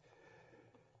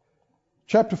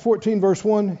 Chapter 14, verse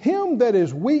 1, him that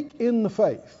is weak in the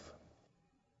faith,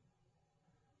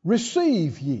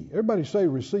 receive ye. Everybody say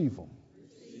receive them.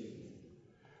 Receive.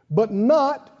 But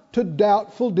not to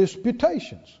doubtful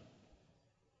disputations.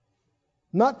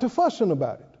 Not to fussing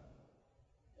about it.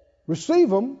 Receive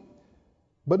them,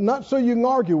 but not so you can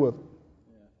argue with them.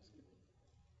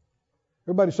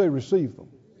 Everybody say receive them.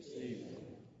 Receive them.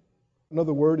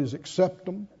 Another word is accept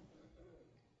them.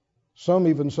 Some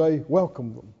even say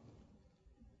welcome them.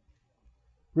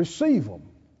 Receive them.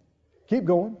 Keep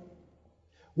going.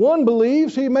 One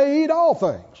believes he may eat all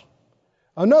things.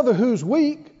 Another who's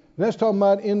weak, and that's talking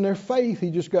about in their faith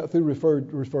he just got through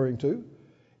referring to,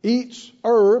 eats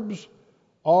herbs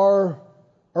or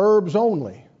herbs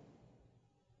only.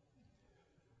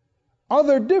 Are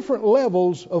there different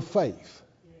levels of faith?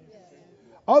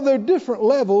 Are there different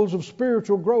levels of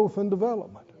spiritual growth and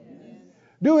development?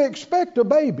 Do we expect a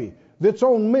baby that's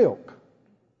on milk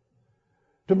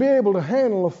to be able to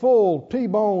handle a full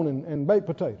T-bone and baked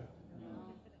potato?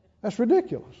 That's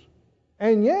ridiculous.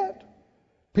 And yet,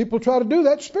 people try to do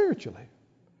that spiritually.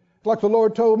 Like the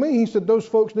Lord told me, He said those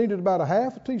folks needed about a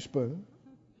half a teaspoon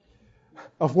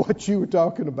of what you were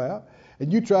talking about.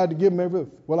 And you tried to give them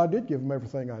everything. Well, I did give them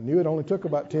everything I knew. It only took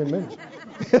about 10 minutes.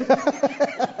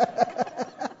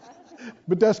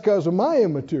 But that's because of my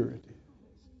immaturity.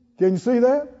 Can you see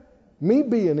that? Me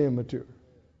being immature.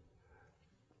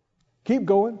 Keep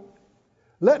going.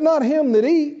 Let not him that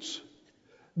eats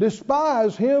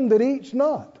despise him that eats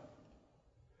not.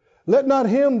 Let not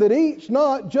him that eats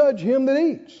not judge him that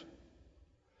eats.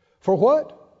 For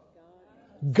what?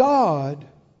 God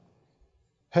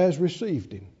has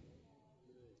received him.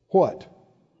 What?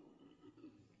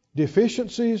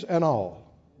 Deficiencies and all.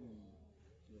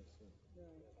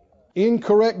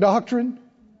 Incorrect doctrine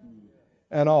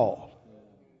and all.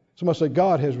 Somebody say,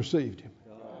 God has received him.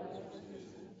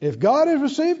 If God has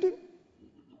received him,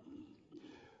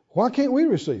 why can't we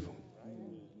receive him?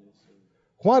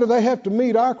 Why do they have to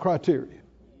meet our criteria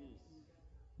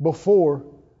before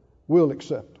we'll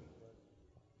accept them?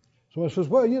 Somebody says,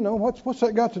 well, what's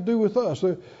that got to do with us?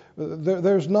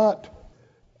 There's not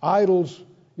idols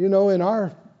in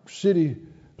our city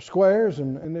squares,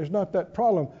 and there's not that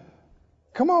problem.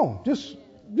 Come on, just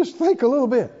think a little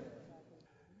bit.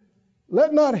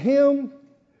 Let not him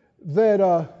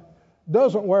that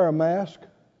doesn't wear a mask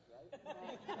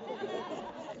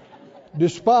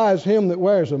despise him that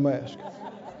wears a mask.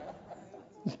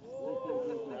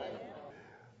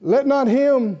 Let not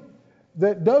him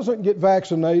that doesn't get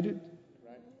vaccinated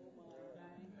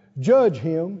judge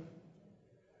him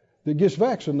that gets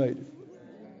vaccinated.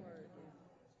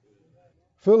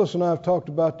 Phyllis and I have talked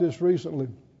about this recently.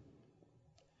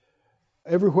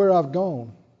 Everywhere I've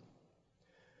gone,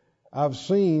 I've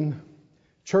seen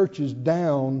churches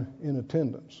down in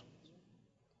attendance.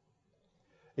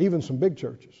 Even some big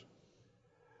churches.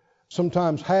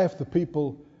 Sometimes half the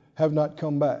people have not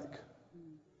come back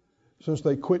since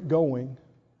they quit going.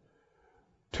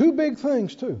 Two big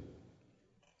things too.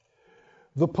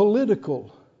 The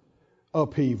political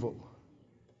upheaval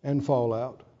and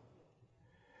fallout,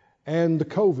 and the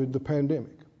COVID, the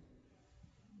pandemic.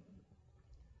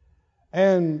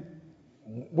 And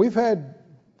we've had,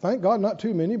 thank God, not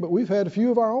too many, but we've had a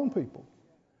few of our own people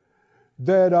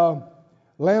that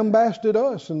lambasted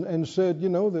us and said,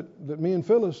 that me and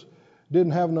Phyllis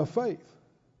didn't have enough faith,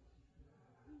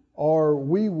 or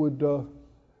we would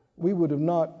have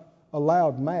not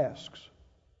allowed masks,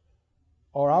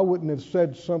 or I wouldn't have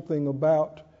said something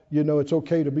about, it's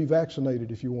okay to be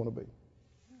vaccinated if you want to be.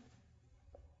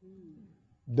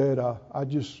 That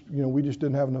we just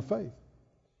didn't have enough faith.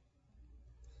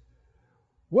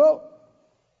 Well,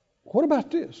 what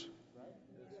about this?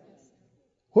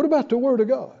 What about the Word of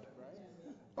God?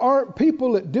 Aren't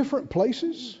people at different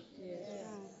places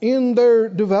in their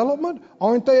development?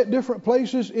 Aren't they at different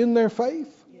places in their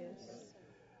faith?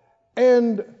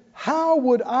 And how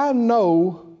would I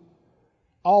know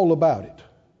all about it?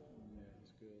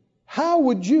 How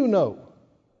would you know?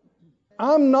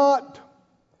 I'm not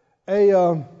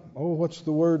what's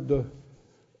the word?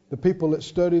 The people that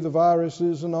study the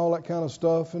viruses and all that kind of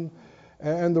stuff, and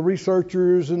the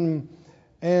researchers, and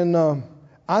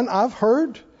I've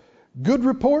heard good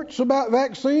reports about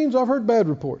vaccines. I've heard bad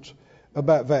reports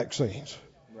about vaccines.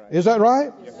 Right. Is that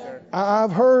right? Yes, sir.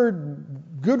 I've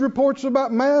heard good reports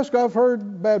about masks. I've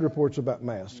heard bad reports about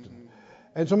masks. Mm-hmm.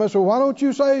 And somebody said, why don't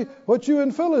you say what you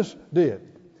and Phyllis did?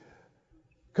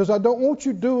 Because I don't want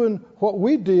you doing what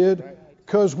we did,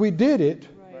 because we did it,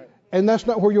 and that's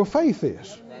not where your faith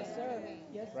is. Yes, sir.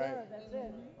 Yes, sir. That's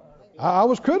it. I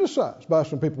was criticized by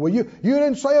some people. Well, you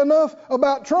didn't say enough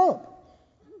about Trump.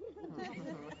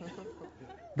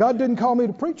 God didn't call me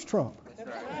to preach Trump.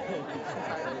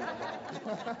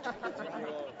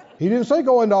 He didn't say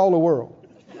go into all the world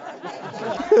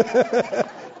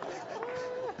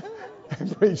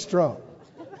and preach Trump.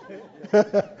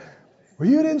 Well,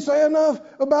 you didn't say enough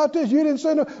about this. You didn't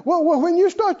say enough. Well, when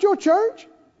you start your church,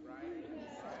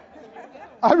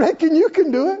 I reckon you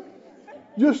can do it.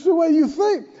 Just the way you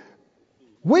think.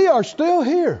 We are still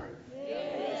here.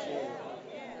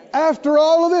 After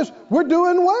all of this, we're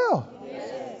doing well.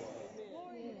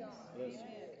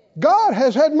 God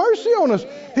has had mercy on us.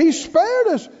 He spared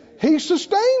us. He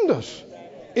sustained us.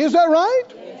 Is that right?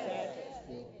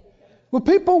 Well,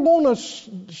 people want us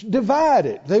divide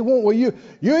it. They want, you're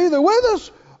either with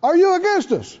us or you're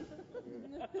against us.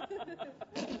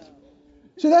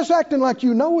 See, that's acting like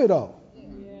you know it all.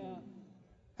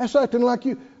 That's acting like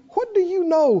you. What do you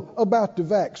know about the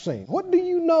vaccine? What do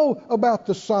you know about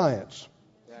the science?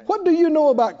 What do you know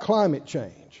about climate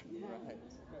change?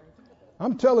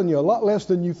 I'm telling you a lot less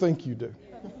than you think you do.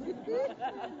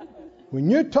 When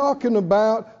you're talking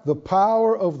about the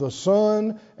power of the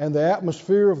sun and the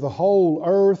atmosphere of the whole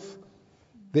earth,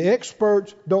 the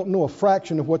experts don't know a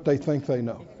fraction of what they think they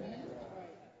know.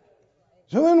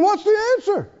 So then what's the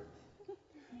answer?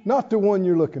 Not the one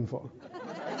you're looking for.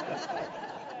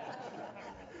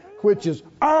 Which is,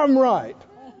 I'm right.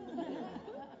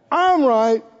 I'm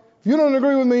right. If you don't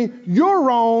agree with me, you're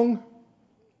wrong.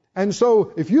 And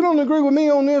so if you don't agree with me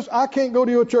on this, I can't go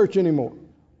to your church anymore.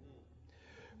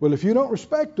 Well, if you don't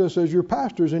respect us as your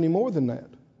pastors any more than that,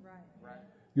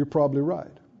 you're probably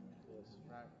right.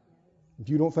 If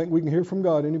you don't think we can hear from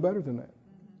God any better than that,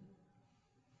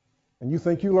 and you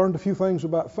think you learned a few things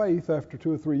about faith after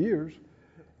 2 or 3 years,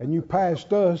 and you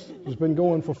passed us who's been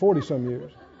going for 40-some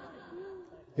years,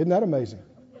 isn't that amazing?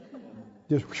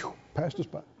 Just passed us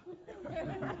by.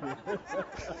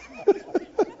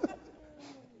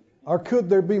 Or could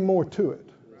there be more to it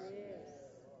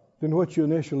than what you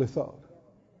initially thought?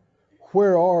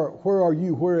 Where are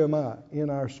you? Where am I in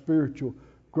our spiritual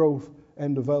growth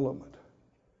and development?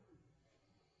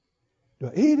 Do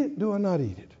I eat it? Do I not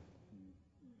eat it?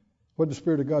 What did the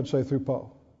Spirit of God say through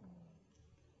Paul?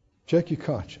 Check your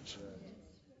conscience.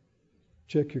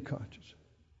 Check your conscience.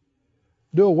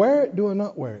 Do I wear it? Do I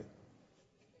not wear it?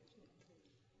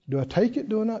 Do I take it?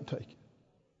 Do I not take it?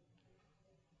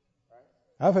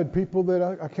 I've had people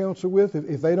that I counsel with,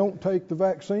 if they don't take the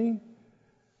vaccine,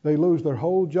 they lose their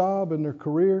whole job and their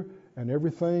career and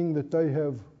everything that they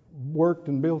have worked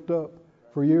and built up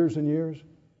for years and years.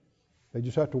 They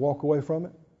just have to walk away from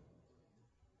it.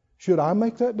 Should I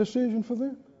make that decision for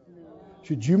them?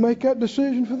 Should you make that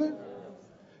decision for them?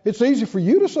 It's easy for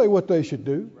you to say what they should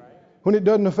do when it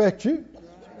doesn't affect you.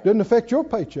 It doesn't affect your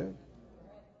paycheck.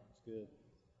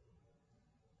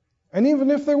 And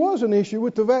even if there was an issue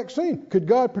with the vaccine, could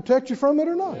God protect you from it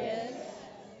or not? Yes.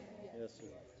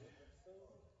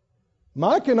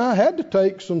 Mike and I had to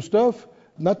take some stuff,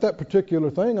 not that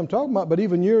particular thing I'm talking about, but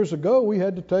even years ago we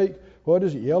had to take,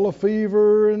 yellow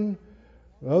fever and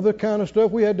other kind of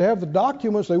stuff. We had to have the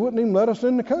documents. They wouldn't even let us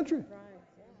in the country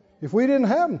if we didn't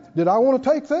have them. Did I want to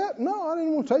take that? No, I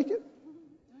didn't want to take it.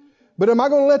 But am I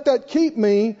going to let that keep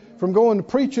me from going to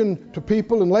preaching to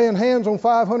people and laying hands on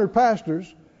 500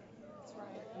 pastors?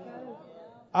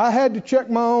 I had to check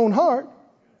my own heart.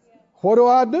 What do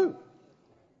I do?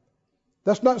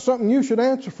 That's not something you should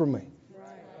answer for me.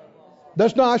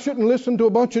 I shouldn't listen to a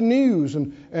bunch of news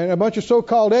and a bunch of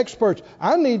so-called experts.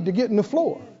 I need to get in the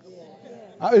floor.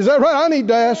 Is that right? I need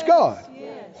to ask God.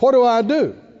 What do I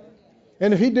do?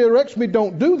 And if He directs me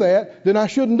don't do that, then I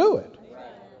shouldn't do it.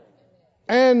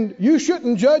 And you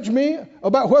shouldn't judge me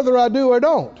about whether I do or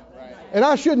don't. And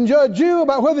I shouldn't judge you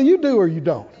about whether you do or you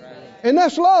don't. And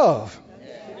that's love.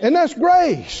 And that's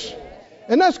grace.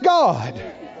 And that's God.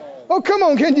 Oh, come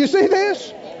on, can you see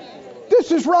this?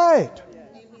 This is right.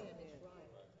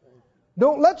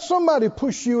 Don't let somebody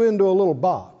push you into a little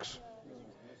box.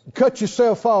 Cut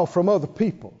yourself off from other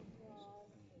people.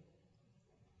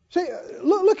 See,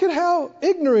 look at how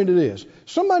ignorant it is.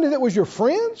 Somebody that was your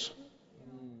friends,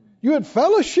 you had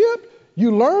fellowship,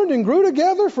 you learned and grew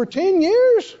together for 10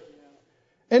 years,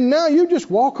 and now you just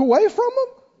walk away from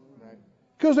them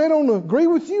because they don't agree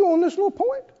with you on this little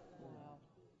point.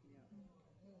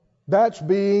 That's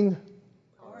being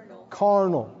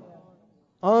carnal,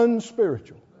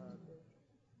 unspiritual.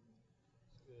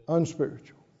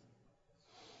 Unspiritual.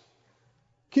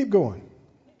 Keep going.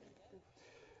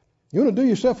 You want to do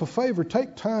yourself a favor,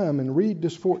 take time and read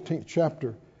this 14th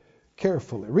chapter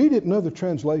carefully. Read it in other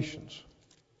translations.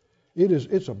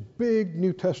 It's a big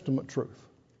New Testament truth.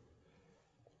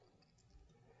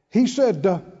 He said,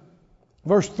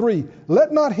 verse 3,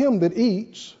 let not him that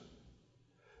eats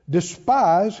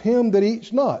despise him that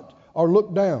eats not, or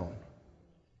look down.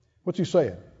 What's he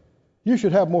saying? You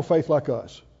should have more faith like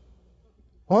us.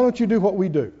 Why don't you do what we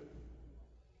do?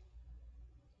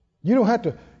 You don't have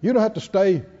to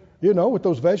stay, with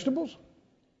those vegetables.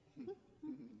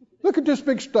 Look at this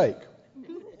big steak.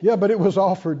 Yeah, but it was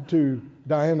offered to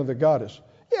Diana the goddess.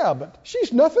 Yeah, but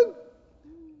she's nothing.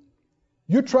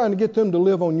 You're trying to get them to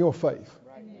live on your faith.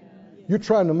 You're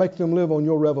trying to make them live on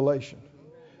your revelation.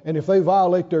 And if they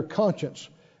violate their conscience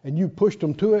and you pushed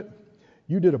them to it,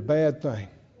 you did a bad thing.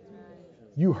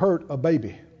 You hurt a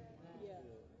baby.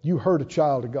 You hurt a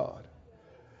child of God.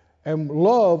 And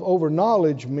love over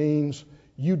knowledge means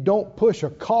you don't push a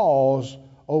cause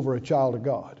over a child of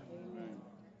God.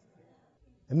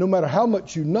 And no matter how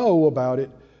much you know about it,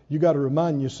 you got to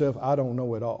remind yourself, I don't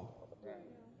know it all.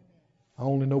 I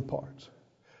only know parts.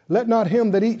 Let not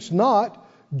him that eats not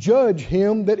judge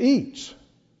him that eats.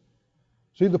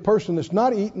 See, the person that's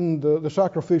not eating the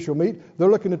sacrificial meat, they're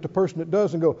looking at the person that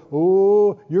does and go,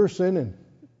 oh, you're sinning.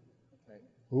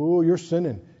 Oh, you're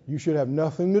sinning. You should have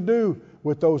nothing to do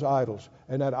with those idols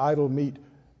and that idol meat.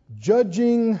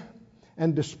 Judging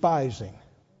and despising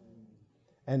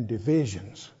and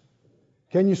divisions.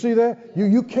 Can you see that?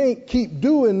 You can't keep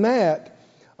doing that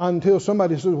until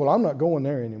somebody says, well, I'm not going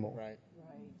there anymore. Right.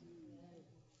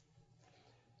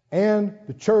 And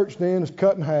the church then is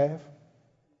cut in half.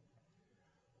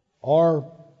 Or,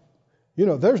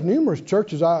 there's numerous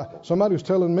churches. Somebody was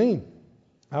telling me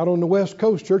out on the West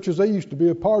Coast, churches they used to be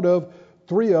a part of,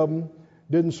 3 of them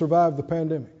didn't survive the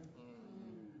pandemic.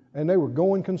 And they were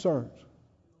going concerns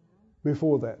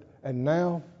before that. And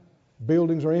now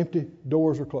buildings are empty,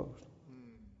 doors are closed.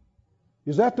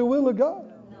 Is that the will of God?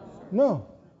 No.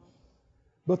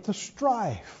 But the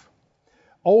strife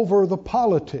over the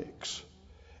politics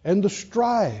and the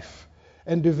strife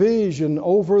and division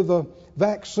over the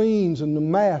vaccines and the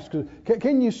masks.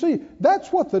 Can you see?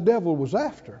 That's what the devil was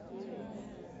after.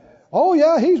 Oh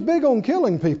yeah, he's big on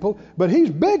killing people, but he's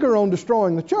bigger on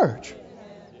destroying the church.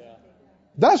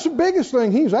 That's the biggest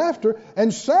thing he's after,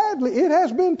 and sadly, it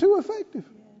has been too effective.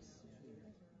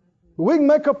 We can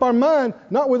make up our mind,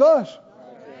 not with us.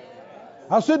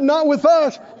 I said, not with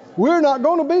us. We're not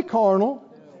going to be carnal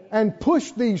and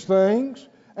push these things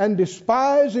and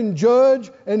despise and judge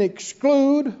and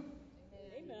exclude.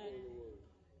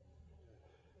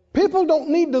 People don't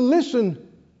need to listen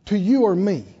to you or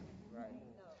me.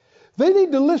 They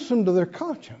need to listen to their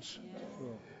conscience.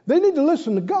 They need to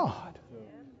listen to God.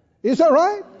 Is that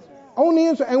right? On the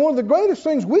inside. And one of the greatest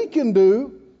things we can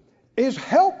do is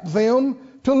help them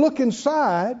to look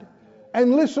inside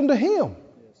and listen to Him.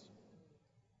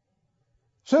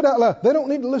 Say it out loud. They don't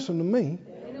need to listen to me.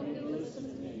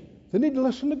 They need to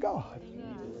listen to God.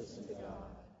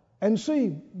 And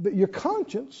see that your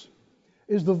conscience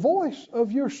is the voice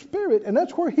of your spirit, and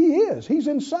that's where He is. He's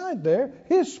inside there.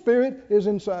 His spirit is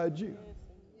inside you.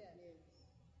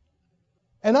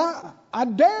 And I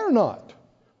dare not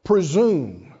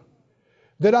presume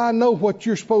that I know what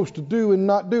you're supposed to do and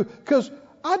not do, because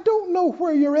I don't know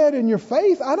where you're at in your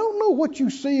faith. I don't know what you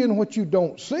see and what you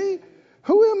don't see.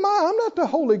 Who am I? I'm not the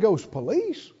Holy Ghost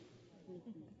police.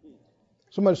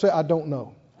 Somebody say, I don't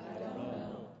know. I don't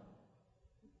know.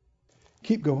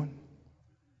 Keep going.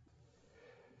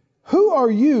 Who are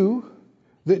you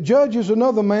that judges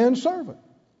another man's servant?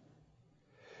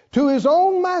 To his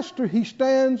own master he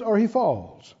stands or he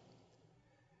falls.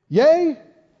 Yea,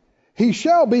 he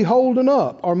shall be holden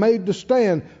up or made to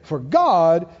stand, for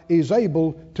God is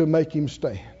able to make him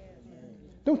stand.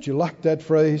 Don't you like that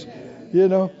phrase? You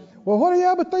know,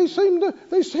 well, but they seem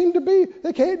to be,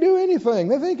 they can't do anything.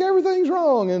 They think everything's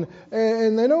wrong, and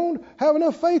they don't have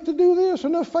enough faith to do this,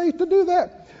 enough faith to do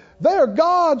that. They are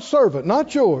God's servant,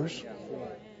 not yours.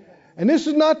 And this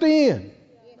is not the end.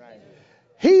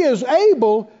 He is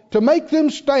able to make them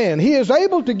stand. He is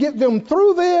able to get them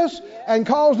through this and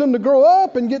cause them to grow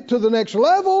up and get to the next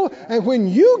level. And when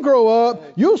you grow up,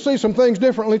 you'll see some things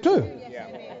differently too.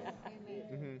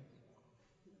 Mm-hmm.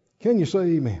 Can you say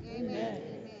amen? Amen.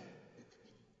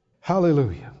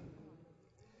 Hallelujah.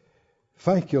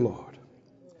 Thank you, Lord.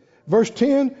 Verse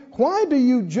 10, why do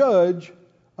you judge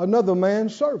another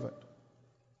man's servant?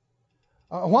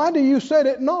 Why do you set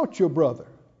at naught your brother?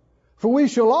 For we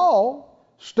shall all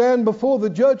stand before the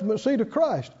judgment seat of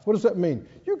Christ. What does that mean?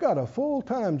 You got a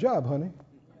full-time job, honey.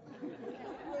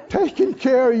 Taking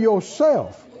care of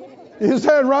yourself. Is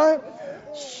that right?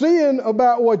 Seeing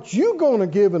about what you're going to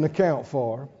give an account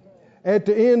for at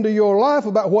the end of your life,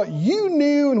 about what you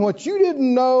knew and what you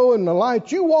didn't know and the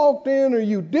light you walked in or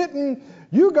you didn't.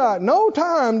 You got no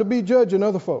time to be judging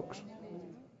other folks.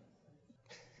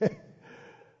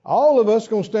 All of us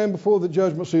are going to stand before the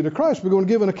judgment seat of Christ. We're going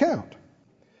to give an account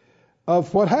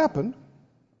of what happened.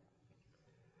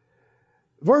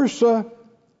 Verse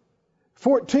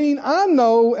 14, I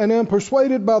know and am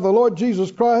persuaded by the Lord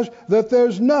Jesus Christ that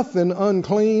there's nothing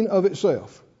unclean of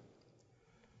itself.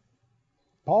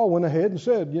 Paul went ahead and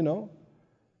said,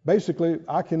 basically,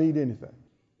 I can eat anything.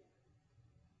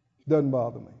 Doesn't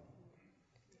bother me.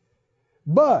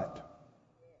 But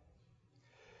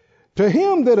to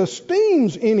him that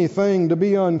esteems anything to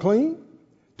be unclean,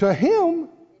 to him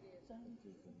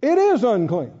it is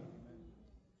unclean.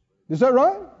 Is that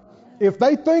right? If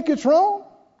they think it's wrong,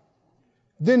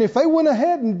 then if they went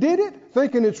ahead and did it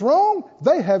thinking it's wrong,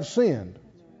 they have sinned.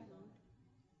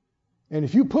 And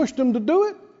if you pushed them to do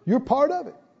it, you're part of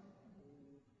it.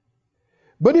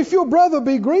 But if your brother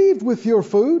be grieved with your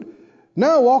food,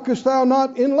 now walkest thou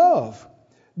not in love.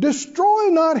 Destroy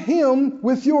not him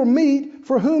with your meat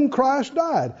for whom Christ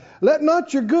died. Let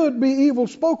not your good be evil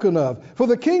spoken of. For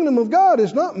the kingdom of God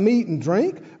is not meat and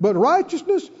drink, but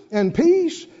righteousness and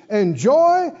peace and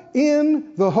joy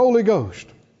in the Holy Ghost.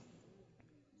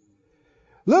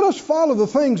 Let us follow the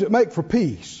things that make for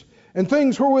peace, and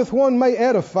things wherewith one may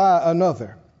edify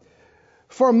another.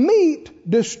 For meat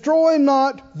destroy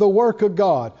not the work of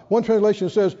God. One translation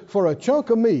says, for a chunk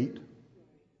of meat,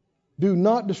 do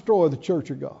not destroy the church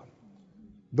of God,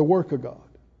 the work of God.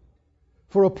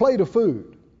 For a plate of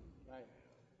food,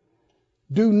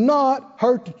 do not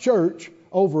hurt the church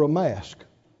over a mask.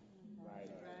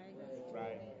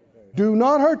 Do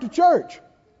not hurt the church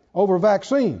over a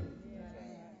vaccine.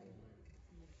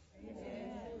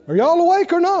 Are y'all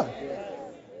awake or not?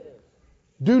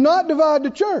 Do not divide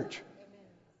the church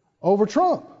over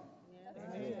Trump.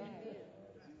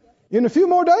 In a few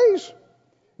more days,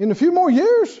 in a few more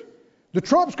years, the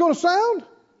trump's going to sound.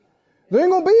 There ain't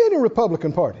going to be any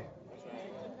Republican Party.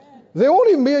 There won't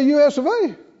even be a U.S. of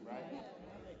A.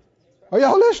 Are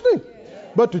y'all listening?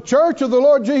 But the church of the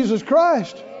Lord Jesus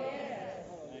Christ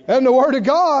and the Word of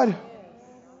God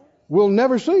will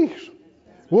never cease,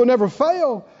 will never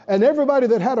fail. And everybody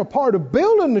that had a part of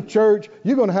building the church,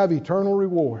 you're going to have eternal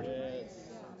reward.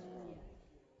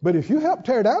 But if you help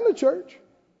tear down the church,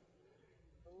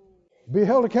 be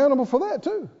held accountable for that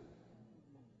too.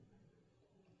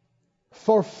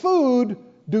 For food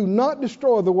do not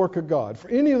destroy the work of God. For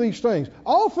any of these things.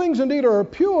 All things indeed are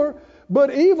pure,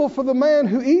 but evil for the man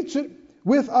who eats it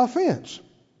with offense.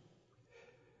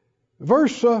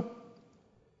 Verse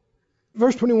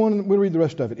 21, we'll read the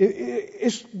rest of it.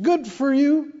 It's good for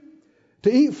you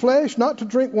to eat flesh, not to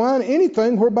drink wine,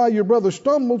 anything whereby your brother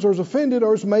stumbles or is offended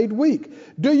or is made weak.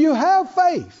 Do you have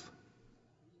faith?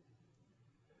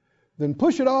 Then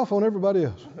push it off on everybody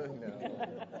else.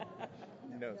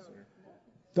 No, sir.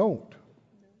 Don't.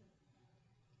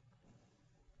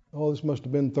 Oh, this must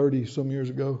have been 30 some years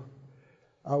ago.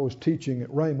 I was teaching at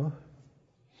Rhema.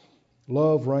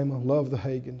 Love Rhema, love the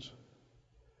Hagins.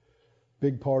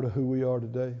 Big part of who we are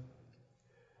today.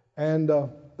 And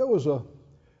there was a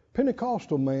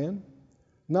Pentecostal man,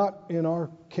 not in our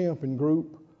camping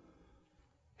group.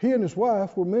 He and his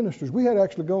wife were ministers. We had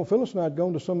actually gone, Phyllis and I had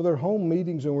gone to some of their home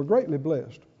meetings and were greatly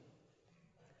blessed.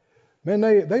 Man,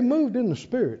 they moved in the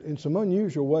Spirit in some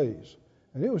unusual ways.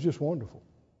 And it was just wonderful.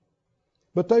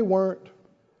 But they weren't,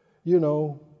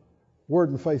 word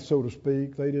and faith, so to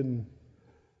speak. They didn't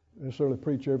necessarily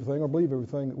preach everything or believe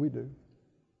everything that we do.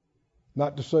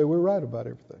 Not to say we're right about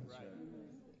everything.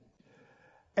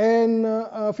 And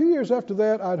a few years after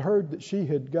that, I'd heard that she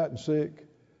had gotten sick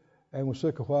and was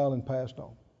sick a while and passed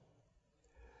on.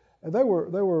 And they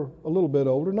were a little bit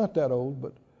older, not that old,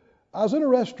 but I was in a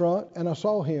restaurant and I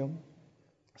saw him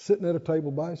sitting at a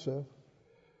table by himself.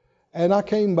 And I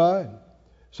came by and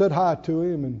said hi to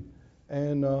him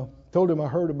and told him I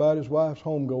heard about his wife's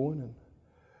homegoing, and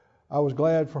I was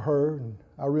glad for her, and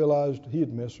I realized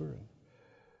he'd miss her.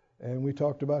 And we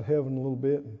talked about heaven a little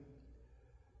bit. And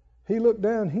he looked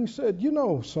down, he said,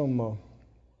 some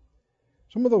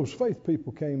of those faith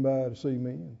people came by to see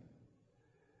me. And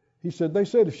he said, they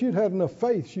said if she'd had enough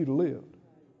faith, she'd have lived.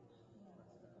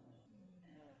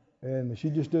 And she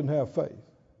just didn't have faith.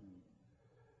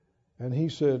 And he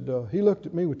said, he looked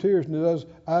at me with tears in his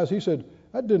eyes. He said,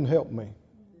 that didn't help me.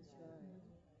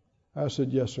 I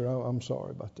said, yes, sir, I'm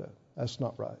sorry about that. That's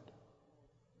not right.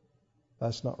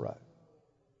 That's not right.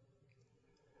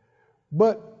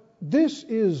 But this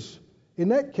is, in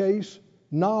that case,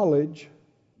 knowledge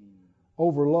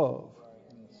over love.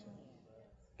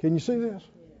 Can you see this?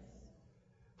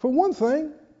 For one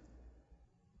thing,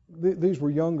 these were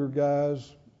younger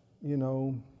guys, they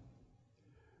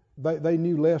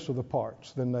knew less of the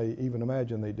parts than they even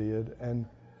imagined they did. And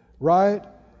right?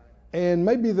 And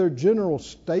maybe their general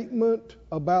statement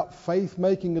about faith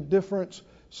making a difference,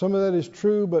 some of that is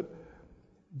true, but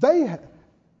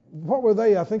what were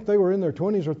they? I think they were in their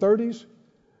 20s or 30s.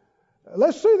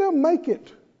 Let's see them make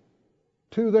it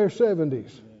to their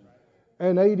 70s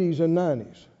and 80s and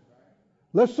 90s.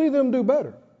 Let's see them do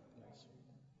better.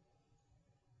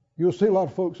 You'll see a lot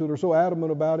of folks that are so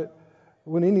adamant about it.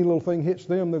 When any little thing hits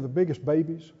them, they're the biggest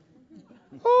babies.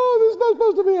 Oh, this is not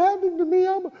supposed to be happening to me.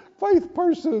 I'm a faith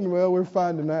person. Well, we're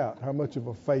finding out how much of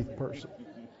a faith person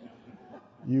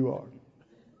you are.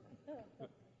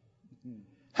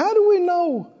 How do we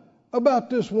know about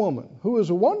this woman who is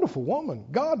a wonderful woman,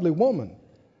 godly woman,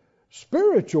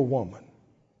 spiritual woman,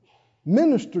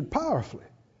 ministered powerfully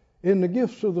in the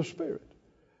gifts of the Spirit?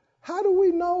 How do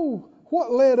we know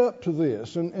what led up to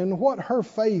this and what her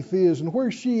faith is and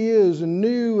where she is and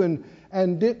knew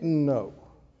and didn't know?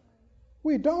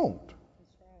 We don't.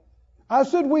 I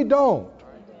said we don't.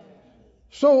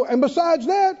 So, and besides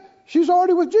that, she's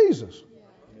already with Jesus.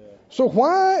 So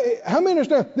how many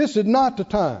understand this is not the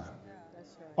time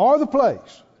or the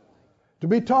place to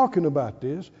be talking about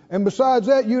this? And besides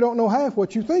that, you don't know half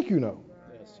what you think you know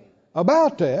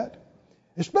about that.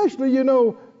 Especially,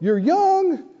 you're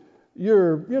young,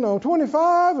 you're,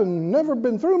 25 and never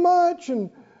been through much,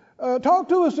 and talk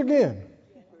to us again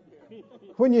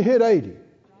when you hit 80.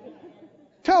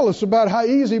 Tell us about how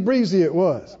easy breezy it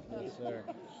was. Yes,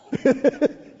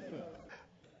 sir.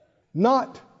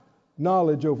 Not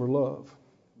knowledge over love.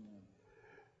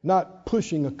 Not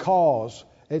pushing a cause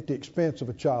at the expense of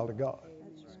a child of God.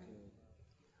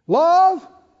 Love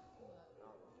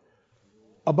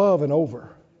above and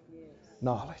over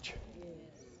knowledge.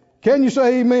 Can you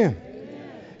say amen?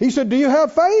 He said, do you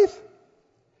have faith?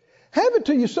 Have it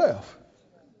to yourself.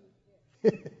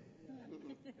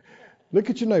 Look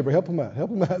at your neighbor. Help him out.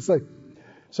 Help him out. Say,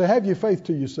 have your faith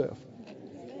to yourself.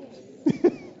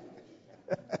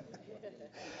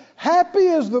 Happy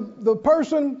is the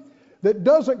person that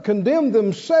doesn't condemn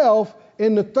themselves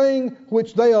in the thing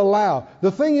which they allow.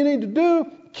 The thing you need to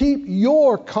do, keep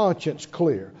your conscience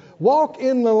clear. Walk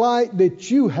in the light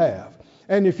that you have.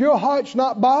 And if your heart's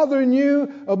not bothering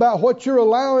you about what you're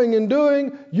allowing and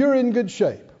doing, you're in good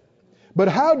shape. But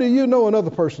how do you know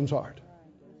another person's heart?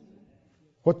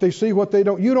 What they see, what they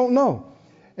don't, you don't know.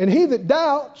 And he that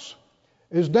doubts,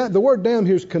 the word down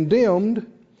here is condemned,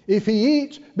 if he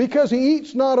eats, because he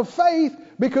eats not of faith,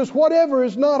 because whatever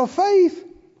is not of faith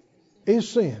is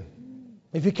sin.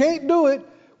 If you can't do it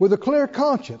with a clear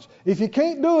conscience, if you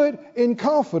can't do it in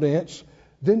confidence,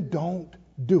 then don't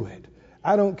do it.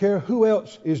 I don't care who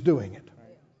else is doing it.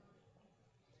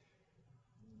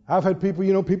 I've had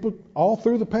people, people all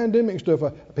through the pandemic stuff,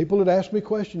 people had asked me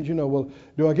questions, well,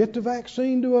 do I get the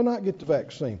vaccine? Do I not get the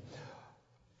vaccine?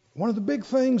 One of the big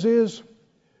things is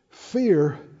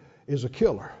fear is a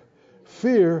killer.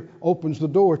 Fear opens the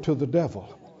door to the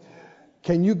devil.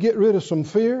 Can you get rid of some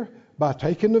fear by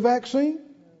taking the vaccine?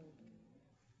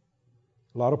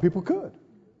 A lot of people could.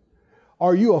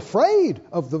 Are you afraid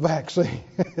of the vaccine?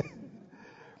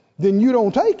 Then you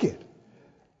don't take it.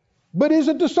 But is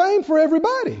it the same for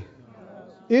everybody?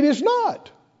 It is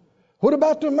not. What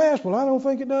about the mask? Well, I don't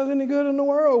think it does any good in the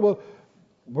world. Well,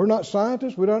 we're not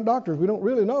scientists. We're not doctors. We don't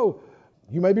really know.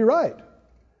 You may be right.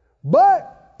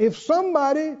 But if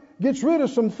somebody gets rid of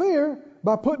some fear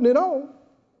by putting it on,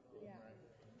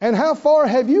 and how far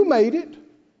have you made it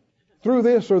through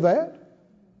this or that?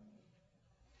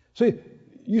 See,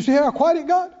 you see how quiet it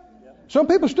got? Some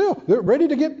people still, they're ready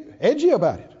to get edgy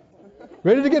about it.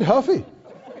 Ready to get huffy.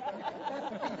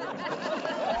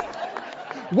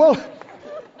 Well,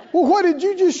 what did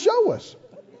you just show us?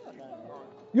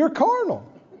 You're carnal.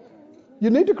 You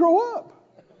need to grow up.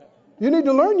 You need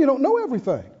to learn you don't know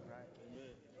everything.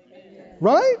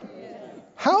 Right?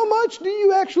 How much do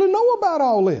you actually know about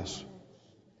all this?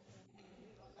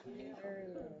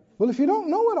 Well, if you don't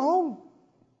know it all,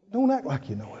 don't act like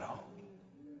you know it all.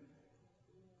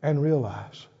 And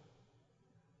realize,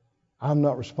 I'm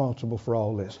not responsible for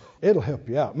all this. It'll help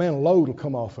you out. Man, a load will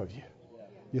come off of you.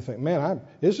 You think, man,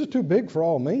 this is too big for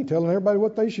all me, telling everybody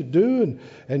what they should do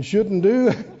and shouldn't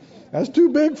do. That's too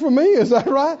big for me. Is that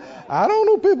right? I don't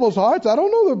know people's hearts. I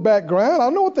don't know their background. I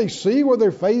don't know what they see, where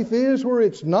their faith is, where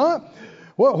it's not.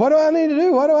 What do I need to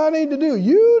do? What do I need to do?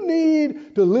 You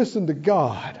need to listen to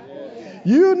God.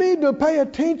 You need to pay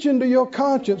attention to your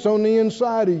conscience on the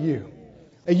inside of you.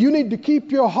 And you need to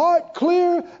keep your heart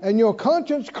clear and your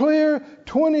conscience clear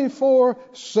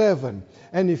 24/7.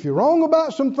 And if you're wrong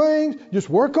about some things, just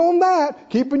work on that,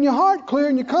 keeping your heart clear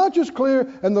and your conscience clear,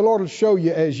 and the Lord will show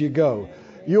you as you go.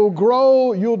 You'll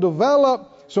grow, you'll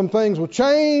develop, some things will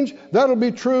change. That'll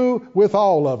be true with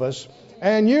all of us.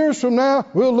 And years from now,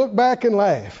 we'll look back and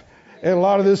laugh at a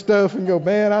lot of this stuff and go,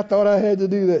 man, I thought I had to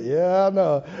do that. Yeah, I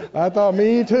know. I thought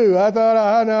me too. I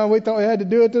know. We thought we had to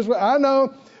do it this way. I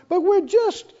know. But we're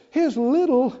just His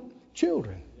little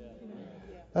children.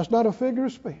 That's not a figure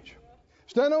of speech.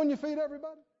 Stand on your feet,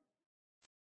 everybody.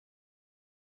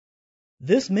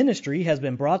 This ministry has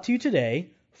been brought to you today,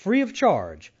 free of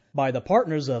charge, by the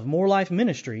partners of More Life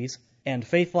Ministries and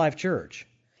Faith Life Church.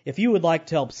 If you would like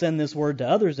to help send this word to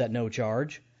others at no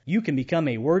charge, you can become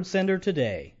a word sender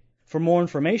today. For more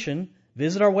information,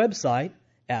 visit our website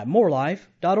at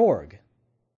morelife.org.